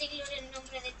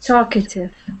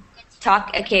talkative.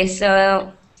 Okay,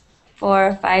 so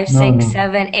 4, 5, 6,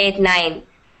 7, 8, 9.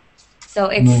 So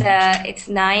it's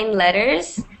 9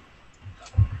 letters.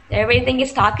 Everybody think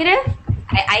it's talkative?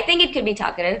 I think it could be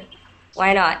talkative.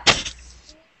 Why not?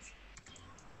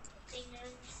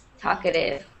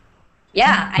 Talkative.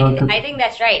 Yeah, I think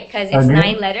that's right because it's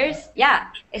 9 letters. Yeah,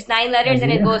 it's 9 letters and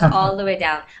it goes all the way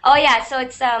down. Oh yeah, so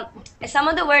it's some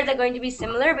of the words are going to be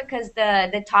similar because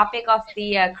the topic of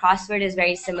the crossword is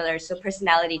very similar. So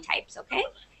personality types. Okay.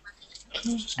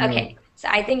 Okay. So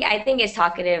I think it's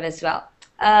talkative as well.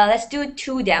 Let's do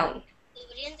 2 down.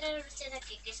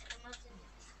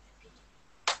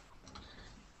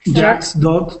 Jack's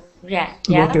dog Yeah.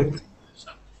 rocket.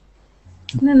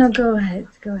 No, go ahead.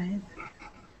 Go ahead.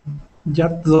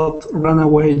 Jack dog ran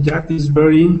away. Jack is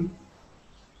very.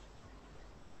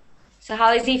 So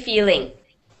how is he feeling?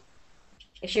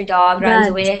 If your dog runs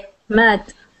away,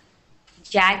 Mad.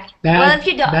 Jack. Bad, Well, if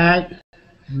your dog,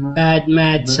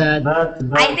 mad, sad.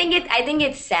 I think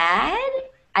it's sad.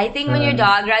 I think when your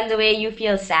dog runs away, you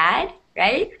feel sad,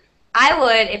 right? I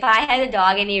would if I had a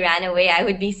dog and he ran away. I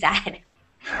would be sad.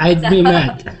 I'd be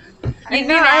mad. You'd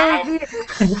be mad.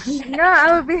 No,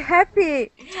 I would be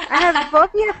happy. I have a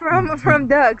phobia from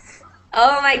dogs.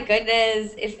 Oh my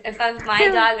goodness! If my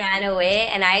dog ran away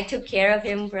and I took care of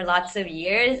him for lots of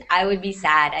years, I would be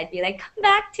sad. I'd be like, come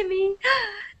back to me.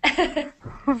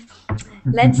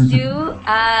 Let's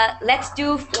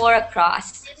do 4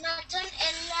 across.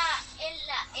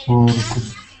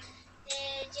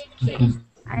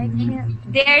 I can't.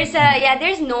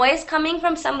 There's noise coming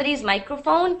from somebody's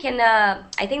microphone.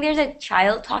 I think there's a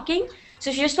child talking. So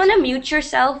if you just want to mute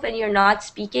yourself and you're not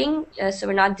speaking, so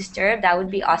we're not disturbed, that would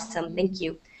be awesome. Thank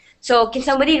you. So can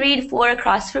somebody read 4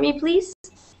 across for me, please?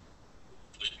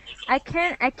 I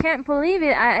can't believe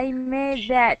it. I made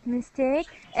that mistake.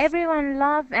 Everyone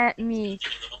laughed at me.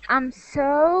 I'm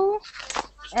so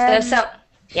shy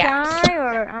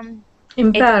or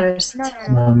embarrassed. No.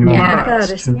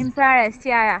 Embarrassed. Embarrassed.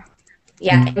 Yeah.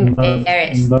 Yeah,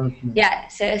 embarrassed. Yeah,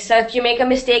 so if you make a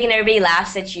mistake and everybody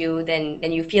laughs at you, then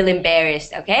you feel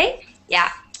embarrassed, okay?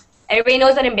 Yeah. Everybody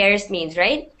knows what embarrassed means,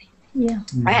 right? Yeah.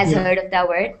 Or has heard of that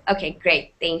word? Okay,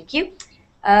 great. Thank you.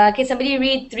 Can somebody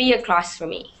read 3 across for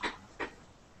me?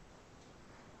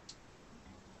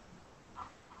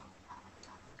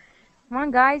 Come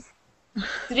on, guys.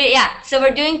 3, yeah. So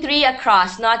we're doing 3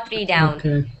 across, not 3 down.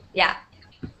 Okay. Yeah.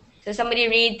 So somebody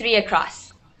read 3 across.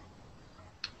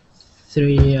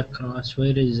 3 across.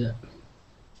 Where is it?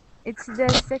 It's the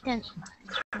second.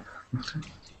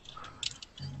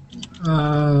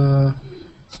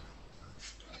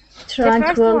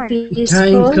 Tranquil,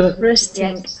 peaceful,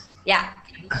 resting. Yes. Yeah.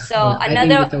 So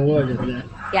another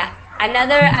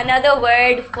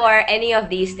word for any of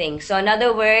these things. So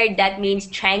another word that means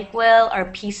tranquil or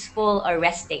peaceful or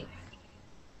resting.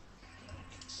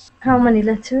 How many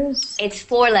letters? It's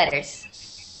 4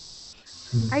 letters.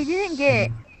 I didn't get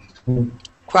it.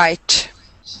 Quiet.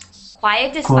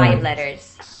 Quiet is 5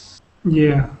 letters.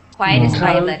 Yeah. Quiet is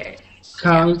 5 letters.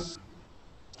 Calm.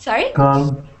 Sorry?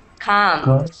 Calm. Calm.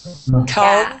 Calm.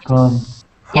 Calm. Calm.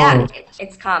 Yeah,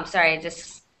 it's calm. Sorry,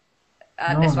 just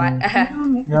This one.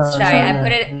 Sorry,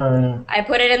 I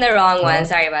put it in the wrong one.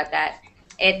 Sorry about that.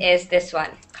 It is this one.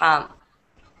 Calm.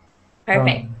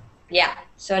 Perfect. Yeah.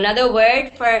 So another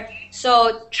word for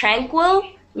tranquil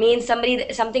means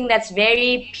something that's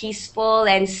very peaceful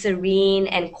and serene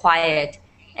and quiet.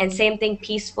 And same thing,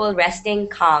 peaceful, resting,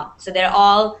 calm. So they're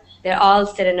all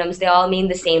synonyms. They all mean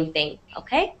the same thing.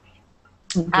 Okay.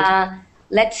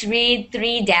 Let's read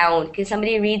 3 down. Can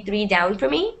somebody read 3 down for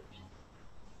me?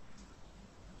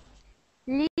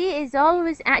 Lee is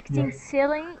always acting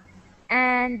silly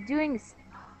and doing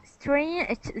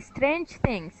strange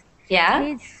things. Yeah.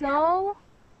 He's so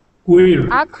Weird.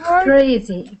 awkward.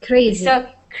 Crazy. It's so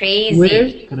crazy.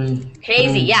 Weird.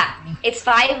 Crazy, yeah. It's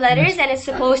 5 letters and it's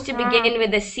supposed to begin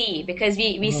with a C because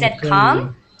we said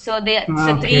calm. So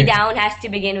 3 down has to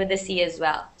begin with a C as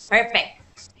well. Perfect.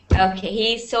 Okay,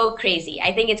 he's so crazy.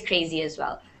 I think it's crazy as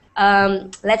well.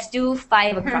 Let's do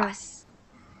 5 across.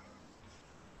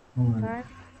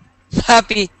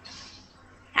 Happy.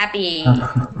 Happy.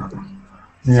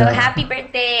 So happy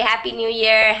birthday, happy new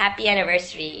year, happy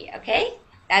anniversary. Okay?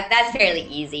 That's fairly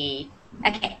easy.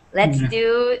 Okay, let's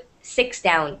do 6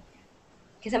 down.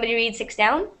 Can somebody read 6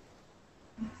 down?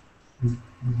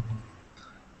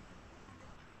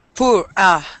 Poor.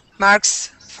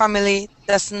 Mark's family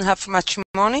doesn't have much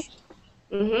money.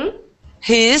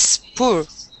 He is poor.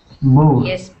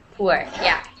 He is poor,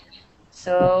 yeah.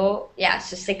 So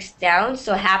 6 down.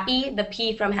 So happy, the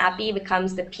P from happy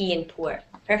becomes the P in poor.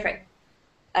 Perfect.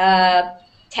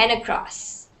 10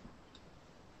 across.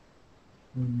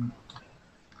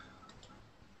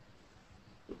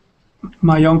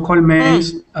 My uncle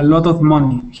makes a lot of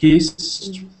money.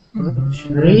 He's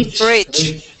Rich.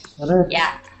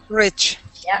 Yeah. Rich.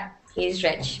 Yeah, he's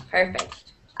rich. Perfect.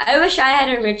 I wish I had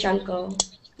a rich uncle.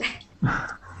 Me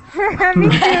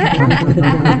too.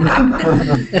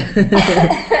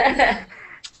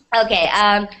 Okay,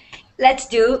 let's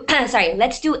do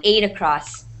 8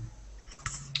 across.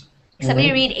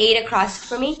 Somebody read 8 across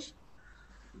for me.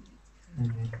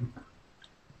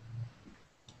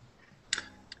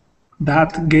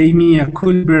 Dad gave me a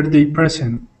cool birthday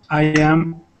present. I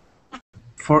am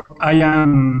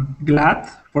glad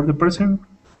for the present.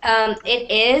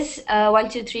 It is 1,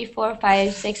 2, 3, 4,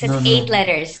 5, 6. It's 8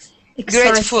 letters.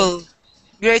 Grateful.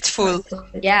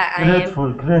 Yeah, I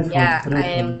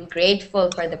am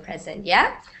grateful for the present.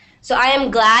 Yeah. So I am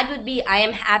glad would be I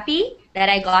am happy that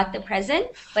I got the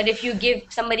present. But if you give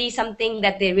somebody something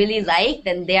that they really like,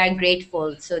 then they are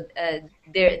grateful. So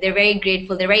they're very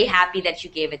grateful. They're very happy that you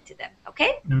gave it to them.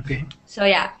 Okay. Okay. So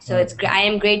it's I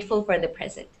am grateful for the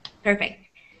present. Perfect.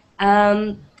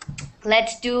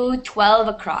 Let's do 12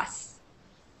 across.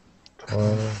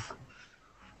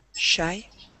 Shy.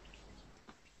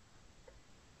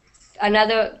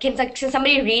 Can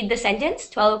somebody read the sentence?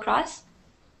 12 across.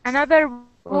 Another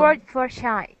word for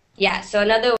shy. Yeah, so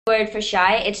another word for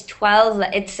shy, it's 12,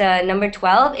 it's number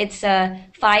 12, it's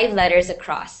 5 letters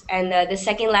across, and the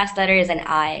second last letter is an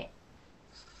I.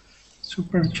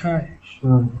 Super shy.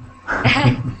 No,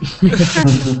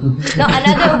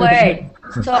 another word.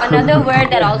 So another word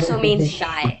that also means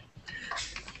shy.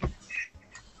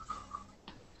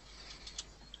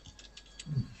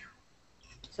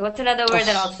 So what's another word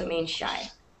that also means shy?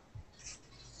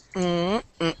 Do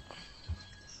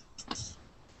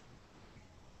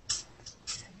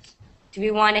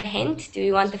we want a hint? Do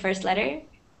we want the first letter?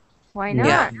 Why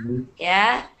not?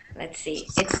 Yeah? Let's see.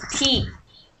 It's T.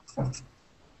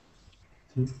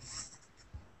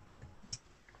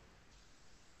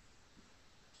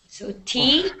 So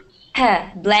T,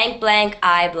 blank, blank,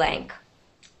 I blank.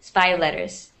 It's 5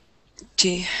 letters.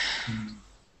 T.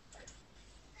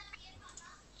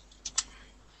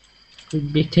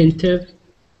 Could be tentative.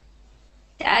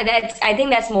 I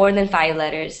think that's more than 5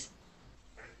 letters.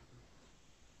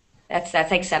 That's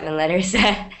like 7 letters.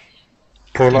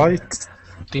 Polite.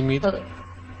 Timid.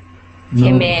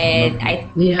 Timid. I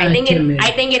think timid.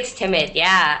 I think it's timid.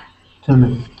 Yeah.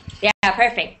 Timid. Yeah,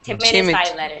 perfect. Timid is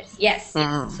 5 letters. Yes.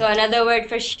 So another word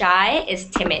for shy is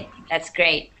timid. That's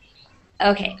great.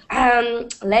 Okay.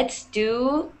 Let's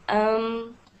do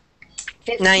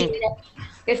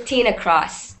 15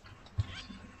 across.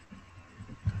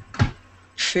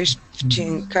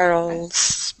 15.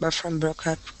 Carol's boyfriend broke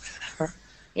up with her.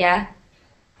 Yeah.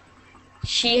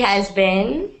 She has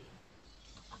been.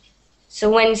 So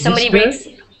when somebody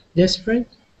Desperate?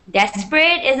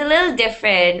 Desperate is a little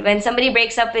different. When somebody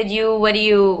breaks up with you, what do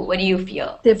you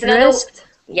feel? Depressed.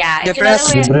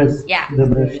 Depressed.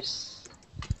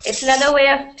 It's another way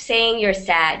of saying you're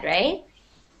sad, right?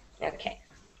 Okay.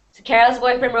 So Carol's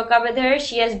boyfriend broke up with her.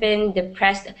 She has been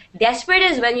depressed. Desperate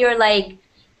is when you're like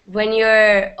when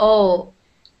you're, oh,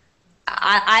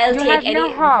 I'll You take have any.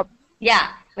 no hope.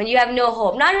 Yeah, when you have no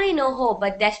hope. Not really no hope,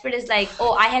 but desperate is like,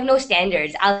 oh, I have no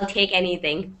standards. I'll take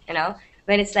anything, you know?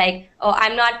 When it's like, oh,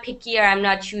 I'm not picky or I'm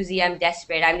not choosy, I'm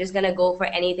desperate. I'm just gonna go for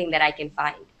anything that I can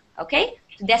find. Okay?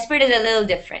 So desperate is a little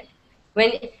different.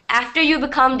 When after you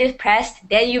become depressed,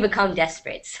 then you become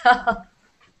desperate. So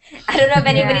I don't know if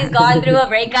anybody's gone through a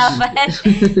breakup, but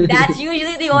that's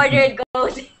usually the order it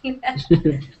goes in.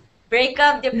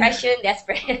 Breakup, depression,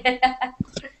 desperate.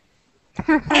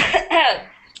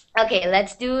 Okay,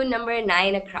 let's do number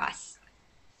 9 across.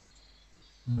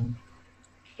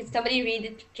 Can somebody read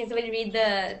it? Can somebody read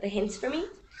the hints for me?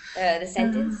 The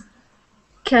sentence?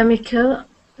 Comical,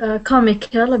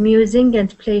 amusing,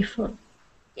 and playful.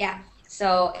 Yeah.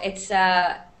 So it's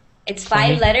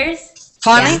 5 letters.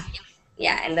 Funny?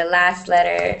 Yeah, and the last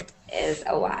letter is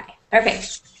a Y.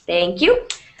 Perfect. Thank you.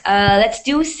 Let's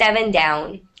do 7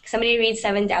 down. Somebody read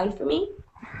 7 down for me.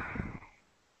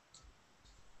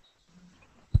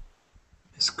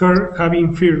 Scared,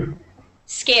 having fear.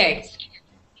 Scared.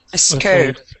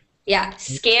 Scared. Yeah,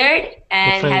 scared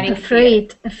and Afraid. having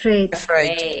Afraid.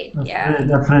 Afraid. Yeah.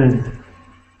 Afraid.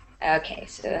 Okay,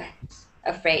 so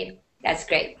afraid. That's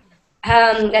great.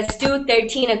 Let's do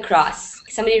 13 across.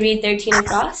 Somebody read 13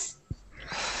 across.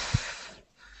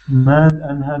 Mad,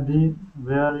 unhappy,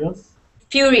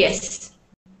 Furious.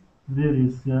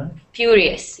 yeah.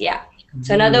 Furious. Yeah.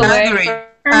 So another Angry. word.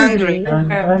 Angry.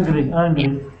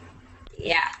 Angry.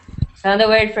 Yeah. So another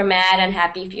word for mad,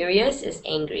 unhappy, furious is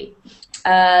angry.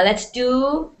 Let's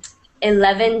do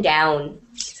 11 down.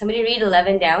 Somebody read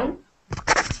 11 down.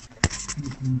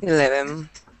 11.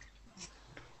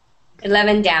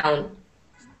 11 down.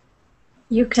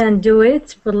 You can do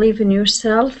it. Believe in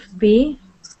yourself. Be.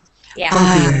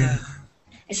 Yeah.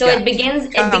 So Yeah. it begins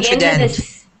with Confident.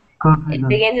 this. It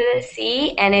begins with a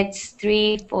C, and it's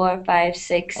 3, 4, 5,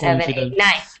 6, 7, 8,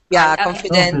 9. Yeah, Okay.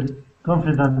 confident.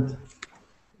 Confident.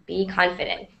 Be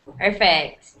confident.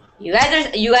 Perfect. You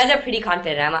guys are pretty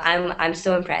confident. I'm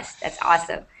so impressed. That's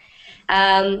awesome.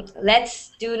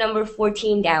 Let's do number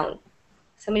 14 down.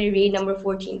 Somebody read number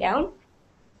 14 down.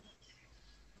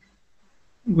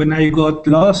 When I got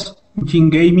lost, Jean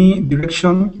gave me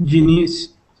direction. Genius.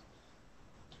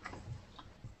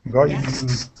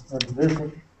 Guys,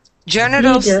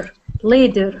 Generous.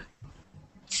 Leader.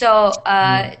 So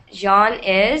Jean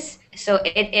is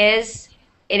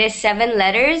it is 7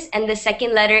 letters, and the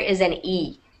second letter is an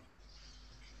E.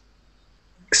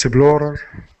 explorer,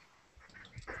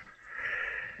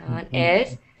 Jean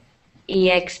is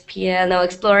EXPL. No,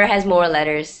 Explorer has more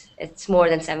letters. It's more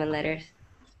than 7 letters.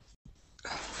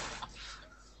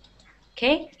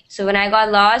 Okay, so when I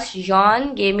got lost,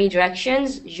 Jean gave me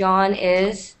directions. Jean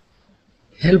is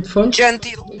Helpful.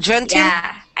 Gentle.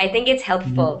 yeah. I think it's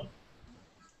helpful.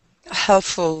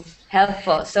 Helpful.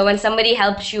 Helpful. So when somebody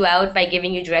helps you out by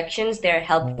giving you directions, they're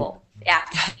helpful. Yeah.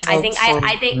 I think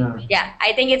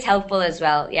I think it's helpful as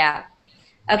well. Yeah.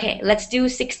 Okay, let's do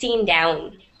 16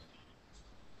 down.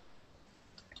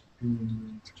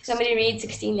 Somebody read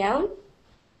 16 down.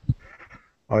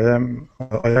 I am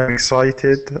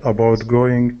excited about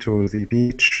going to the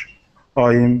beach.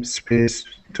 I am space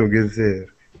to get there.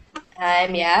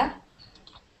 Yeah.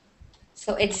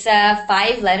 So it's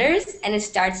 5 letters and it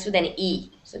starts with an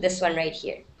E. So this one right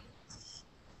here.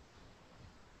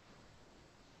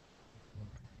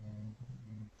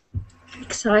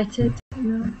 Excited.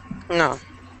 No.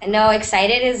 And no,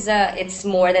 excited is it's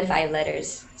more than 5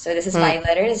 letters. So this is 5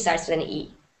 letters. It starts with an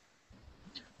E.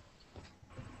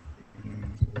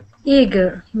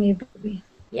 Eager, maybe.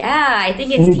 Yeah, I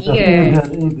think it's eager.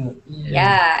 Eager.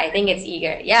 Yeah, I think it's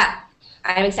eager. Yeah.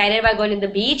 I'm excited about going to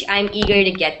the beach. I'm eager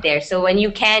to get there. So when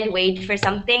you can't wait for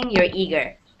something, you're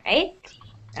eager, right?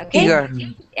 Okay. Eager.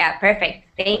 Yeah, perfect.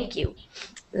 Thank you.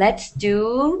 Let's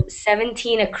do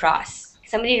 17 across.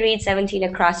 Somebody read 17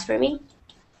 across for me.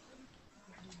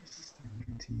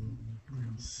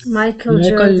 Michael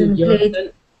Jordan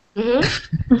played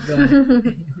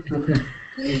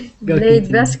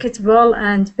played basketball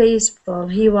and baseball.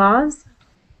 He was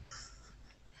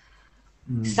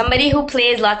Somebody who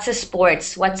plays lots of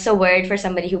sports. What's a word for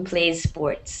somebody who plays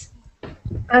sports?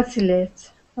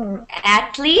 athlete.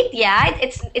 Athlete, yeah,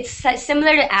 it's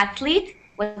similar to athlete.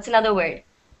 What's another word?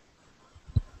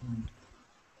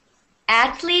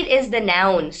 Athlete is the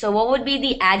noun. So what would be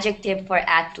the adjective for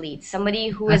athlete? Somebody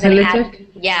who is Athletic?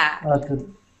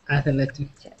 Athletic.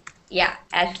 Yeah,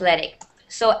 athletic.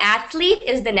 So athlete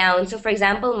is the noun. So for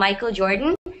example, Michael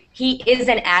Jordan, he is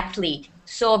an athlete.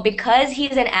 So because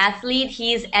he's an athlete,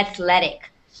 he's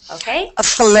athletic. Okay?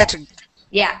 Athletic.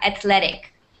 Yeah,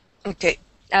 athletic. Okay.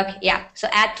 Okay, yeah. So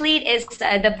athlete is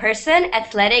the person,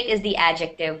 athletic is the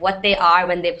adjective, what they are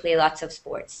when they play lots of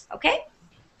sports. Okay?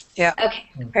 Yeah. Okay,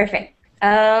 perfect.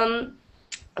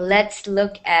 Let's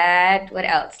look at what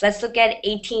else? Let's look at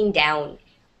 18 down.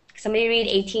 Somebody read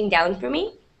 18 down for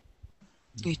me?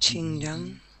 18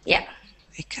 down. Yeah.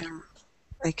 I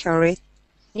can read.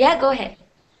 Yeah, go ahead.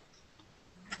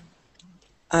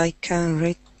 I can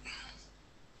read.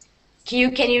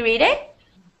 Can you read it?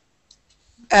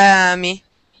 Me.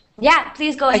 Yeah,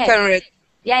 please go ahead. I can read.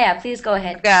 Yeah, please go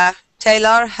ahead. Yeah.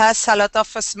 Taylor has a lot of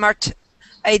smart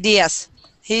ideas.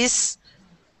 He is.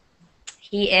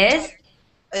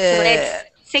 So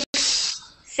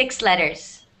it's six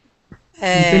letters.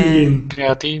 Intelligent.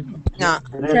 Creative. No.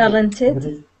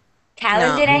 Talented.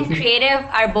 Talented and creative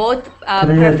are both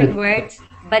perfect words,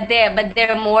 but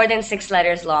they're more than 6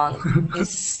 letters long.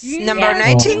 It's Genius, number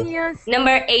 19? Genius.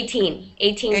 Number 18.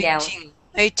 18 down.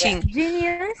 18.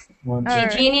 Genius.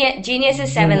 Genius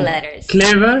is 7 letters.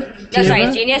 Clever. No,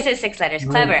 sorry, genius is 6 letters.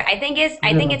 Clever. I think it's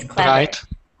clever. Bright.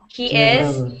 He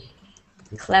is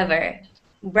clever.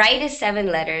 Bright is 7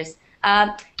 letters.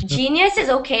 Genius is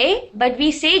okay, but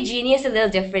we say genius a little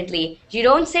differently. You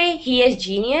don't say he is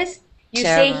genius. You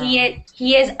say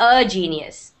he is a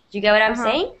genius. Do you get what I'm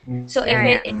saying? So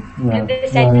if the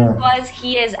sentence was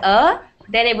he is a,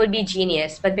 then it would be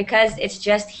genius. But because it's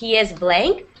just he is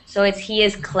blank, so it's he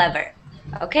is clever.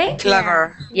 Okay?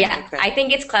 Clever. Yeah, Okay. I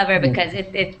think it's clever because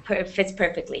it fits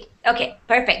perfectly. Okay,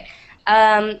 perfect.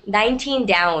 19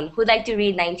 down. Who'd like to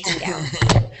read 19 down?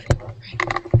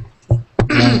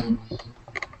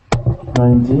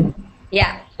 19.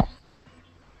 Yeah.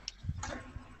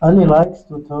 Ali likes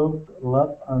to talk,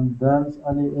 laugh, and dance.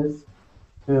 Ali is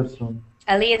person.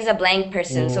 Ali is a blank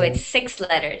person, so it's 6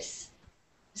 letters.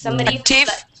 Somebody Active.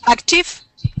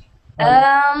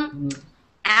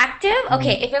 Active?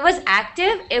 Okay, if it was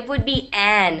active, it would be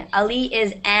an. Ali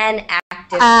is an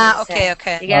active person.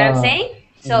 Okay. You get what I'm saying?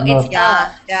 So it's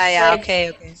Yeah, so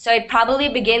okay. So it probably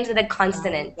begins with a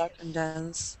consonant.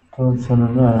 Dance.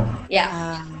 Consonant.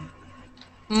 Yeah.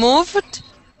 Moved.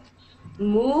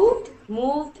 Moved?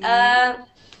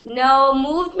 No,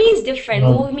 moved means different.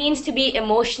 Moved means to be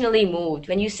emotionally moved.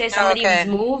 When you say somebody was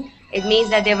moved, it means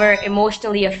that they were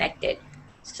emotionally affected.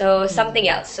 So something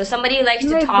else. So somebody who likes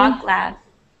to talk, laugh.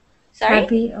 Sorry?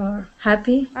 Happy or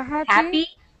happy? Happy?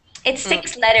 It's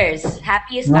 6 letters.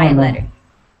 Happy is 5 letters.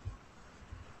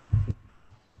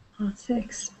 Oh,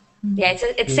 6. Yeah,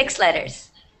 it's 6 letters.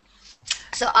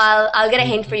 So I'll get a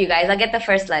hint for you guys. I'll get the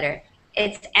first letter.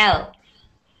 It's L.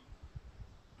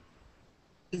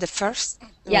 The first?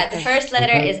 Yeah, the first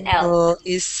letter is L.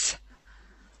 Is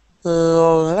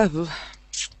love.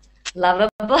 Lovable.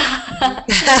 Lovable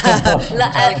is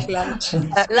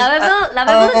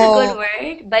a good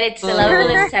word, but it's lovable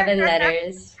is 7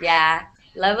 letters. Yeah,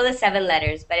 lovable is 7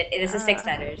 letters, but it is 6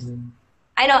 letters.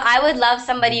 I know. I would love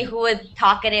somebody who was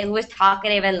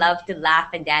talkative and loved to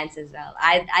laugh and dance as well.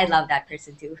 I love that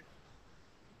person too.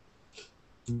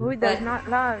 Who does not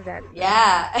love that?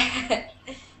 Yeah.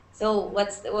 So what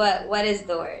is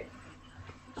the word?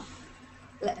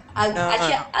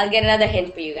 I'll get another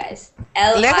hint for you guys.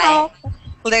 L-I.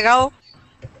 Legal.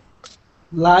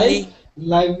 Lively.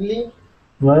 Lively.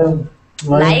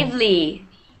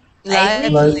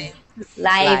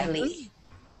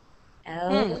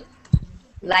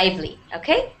 Lively.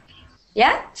 Okay.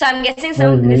 Yeah. So I'm guessing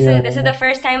this is the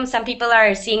first time some people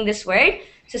are seeing this word.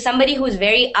 So somebody who's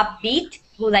very upbeat,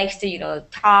 who likes to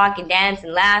talk and dance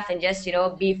and laugh and just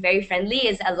be very friendly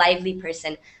is a lively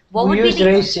person. What would be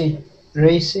racy?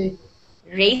 Racy?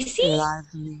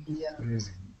 Lively. Yeah.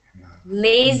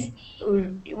 Lazy.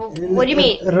 What do you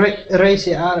mean?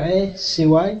 Racy,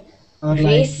 R-A-C-Y.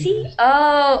 Racy?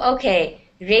 Oh, okay.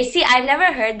 Racy. I've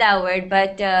never heard that word,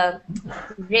 but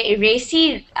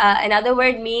racy. Another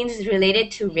word means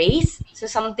related to race. So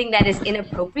something that is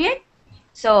inappropriate.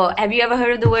 So have you ever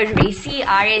heard of the word racy?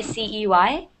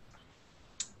 R-A-C-E-Y.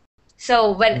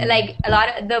 So when I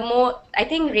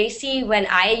think racy, when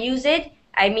I use it,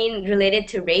 I mean related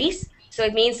to race. So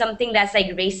it means something that's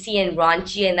like racy and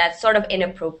raunchy and that's sort of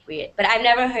inappropriate. But I've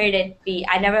never heard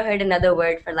I never heard another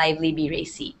word for lively be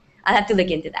racy. I'll have to look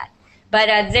into that. But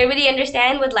does everybody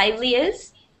understand what lively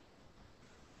is?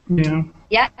 Yeah.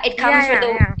 Yeah, it comes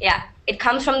it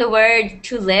comes from the word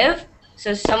to live.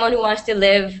 So someone who wants to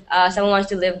live,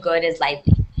 good is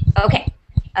lively. Okay,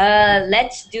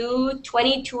 let's do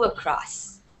 22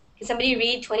 across. Can somebody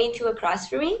read 22 across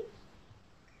for me?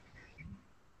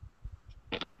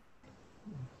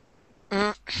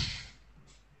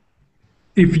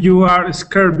 If you are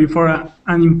scared before an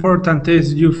important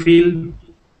test, you feel.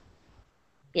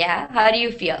 Yeah, how do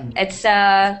you feel? It's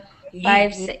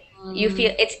 5, 6. You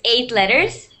feel it's 8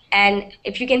 letters, and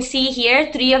if you can see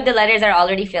here, 3 of the letters are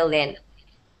already filled in.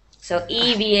 So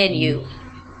E, V, and U.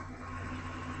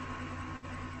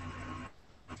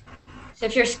 So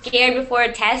if you're scared before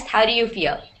a test, how do you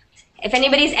feel? If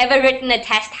anybody's ever written a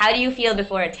test, how do you feel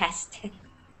before a test?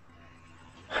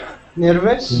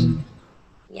 Nervous?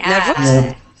 Yeah,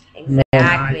 Nervous?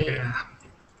 exactly.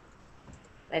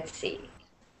 Let's see.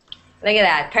 Look at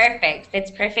that. Perfect. Fits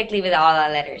perfectly with all our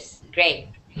letters. Great.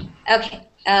 Okay.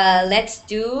 Let's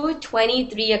do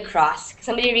 23 across. Can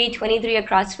somebody read 23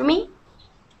 across for me?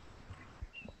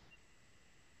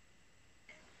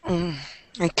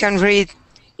 I can read.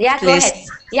 Yeah, Please. go ahead.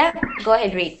 Yeah, go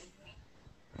ahead, read.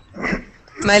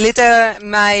 My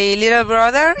little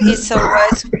brother is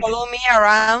always following me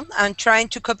around and trying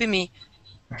to copy me.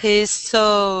 He's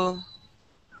so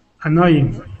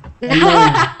Annoying.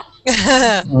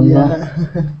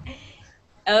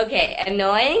 Okay,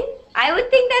 annoying? I would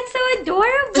think that's so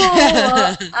adorable.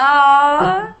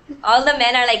 Aww. All the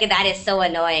men are like, that is so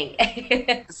annoying.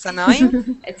 It's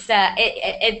annoying? I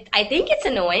think it's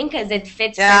annoying because it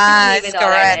fits Yeah, perfectly it's with all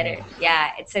our correct. letters.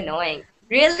 Yeah, it's annoying.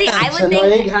 Really, I It's would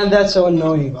annoying, think. and that's so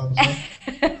annoying also.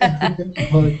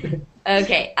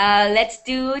 Okay, let's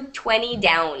do 20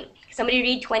 down. Somebody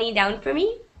read 20 down for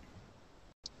me?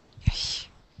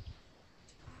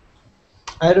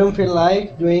 I don't feel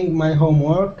like doing my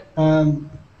homework. I'm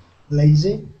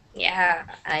lazy. Yeah,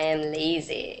 I am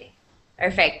lazy.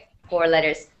 Perfect. 4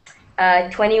 letters.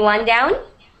 21 down?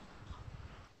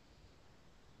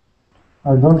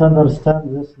 I don't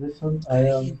understand this lesson. I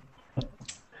am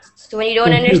So when you don't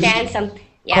confused. understand something,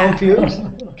 yeah. Confused?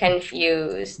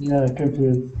 Confused. Yeah,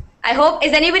 confused. I hope,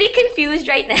 is anybody confused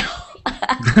right now?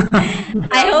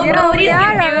 I hope You know, we nobody's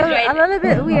are confused right a little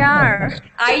bit. We are.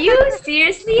 Are you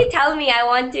seriously? Tell me. I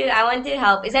want to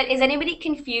help. Is anybody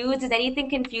confused? Is anything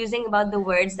confusing about the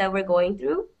words that we're going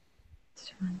through?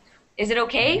 Is it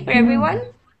okay for everyone?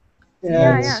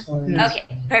 Yeah, it's fine. Okay,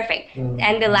 perfect.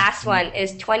 And the last one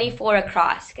is 24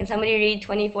 across. Can somebody read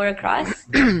 24 across?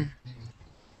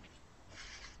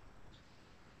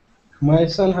 My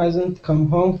son hasn't come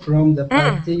home from the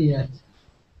party yet.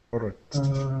 Alright.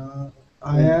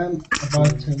 I am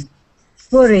about him.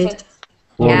 Worried.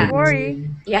 Yeah. Worry.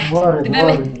 Yeah. Worried.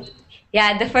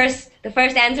 Yeah, the first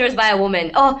answer is by a woman.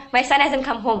 Oh, my son hasn't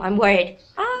come home. I'm worried.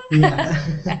 Ah. Yeah.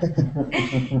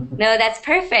 No, that's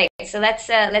perfect. So let's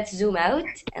zoom out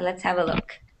and let's have a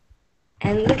look.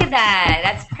 And look at that.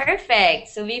 That's perfect.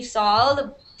 So we've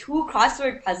solved 2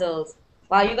 crossword puzzles.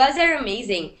 Wow, you guys are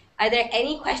amazing. Are there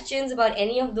any questions about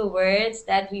any of the words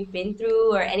that we've been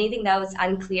through or anything that was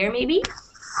unclear maybe?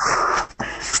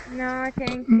 No,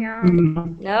 thank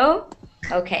you. No?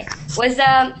 Okay. Was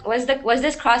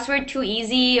this crossword too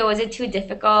easy or was it too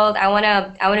difficult? I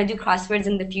wanna do crosswords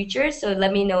in the future, so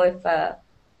let me know if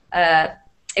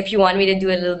you want me to do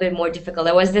it a little bit more difficult.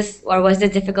 Or was the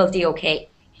difficulty okay?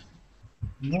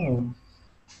 No.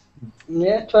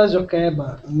 Yeah, it was okay,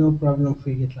 but no problem if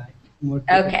we get like more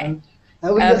difficult. Okay. I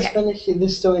will just Okay. finish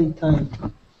this two in time.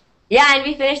 Yeah, and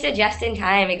we finished it just in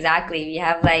time, exactly. We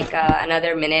have like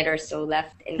another minute or so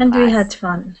left in And class. we had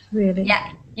fun, really.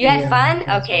 Yeah. You had Yeah, fun?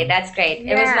 that's Okay, fun. that's great. It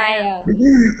Yeah. was my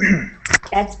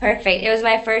that's perfect. It was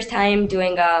my first time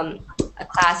doing a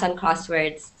class on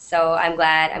crosswords, so I'm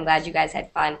glad you guys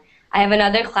had fun. I have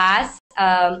another class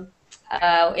in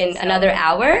another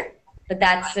hour, but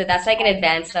that's like an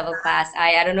advanced level class.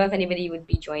 I don't know if anybody would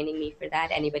be joining me for that.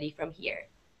 Anybody from here?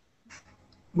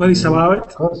 What is about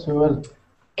Of course we will.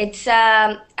 It's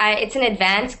an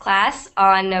advanced class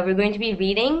on we're going to be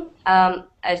reading an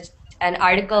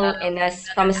article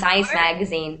from a science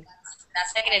magazine.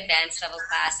 That's like an advanced level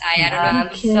class. I don't know.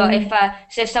 Okay. So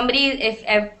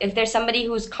if there's somebody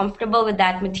who's comfortable with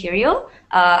that material,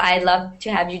 I'd love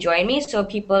to have you join me. So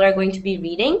people are going to be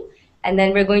reading, and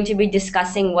then we're going to be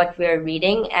discussing what we're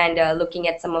reading and looking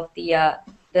at some of the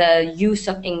use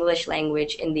of English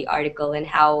language in the article and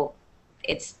how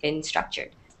it's been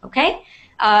structured. Okay.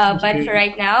 But for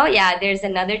right now, yeah, there's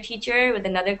another teacher with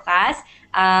another class.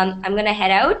 I'm gonna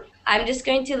head out. I'm just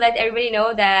going to let everybody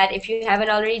know that if you haven't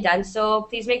already done so,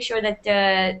 please make sure that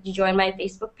you join my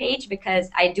Facebook page because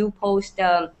I do post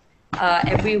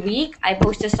every week. I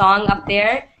post a song up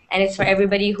there, and it's for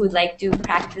everybody who'd like to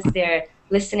practice their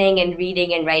listening and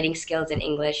reading and writing skills in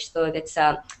English. So it's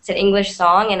an English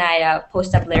song, and I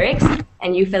post up lyrics,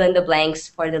 and you fill in the blanks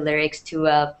for the lyrics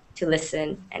to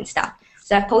listen and stuff.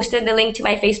 So I've posted the link to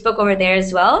my Facebook over there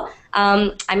as well.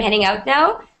 I'm heading out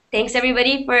now. Thanks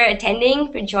everybody for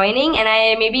attending, for joining,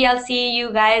 and maybe I'll see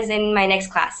you guys in my next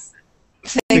class.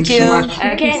 Thank so you. much.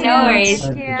 Okay, no worries.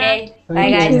 Thank you. Okay, bye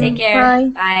Thank guys, you. take care. Bye.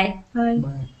 Bye. Bye.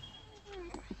 Bye.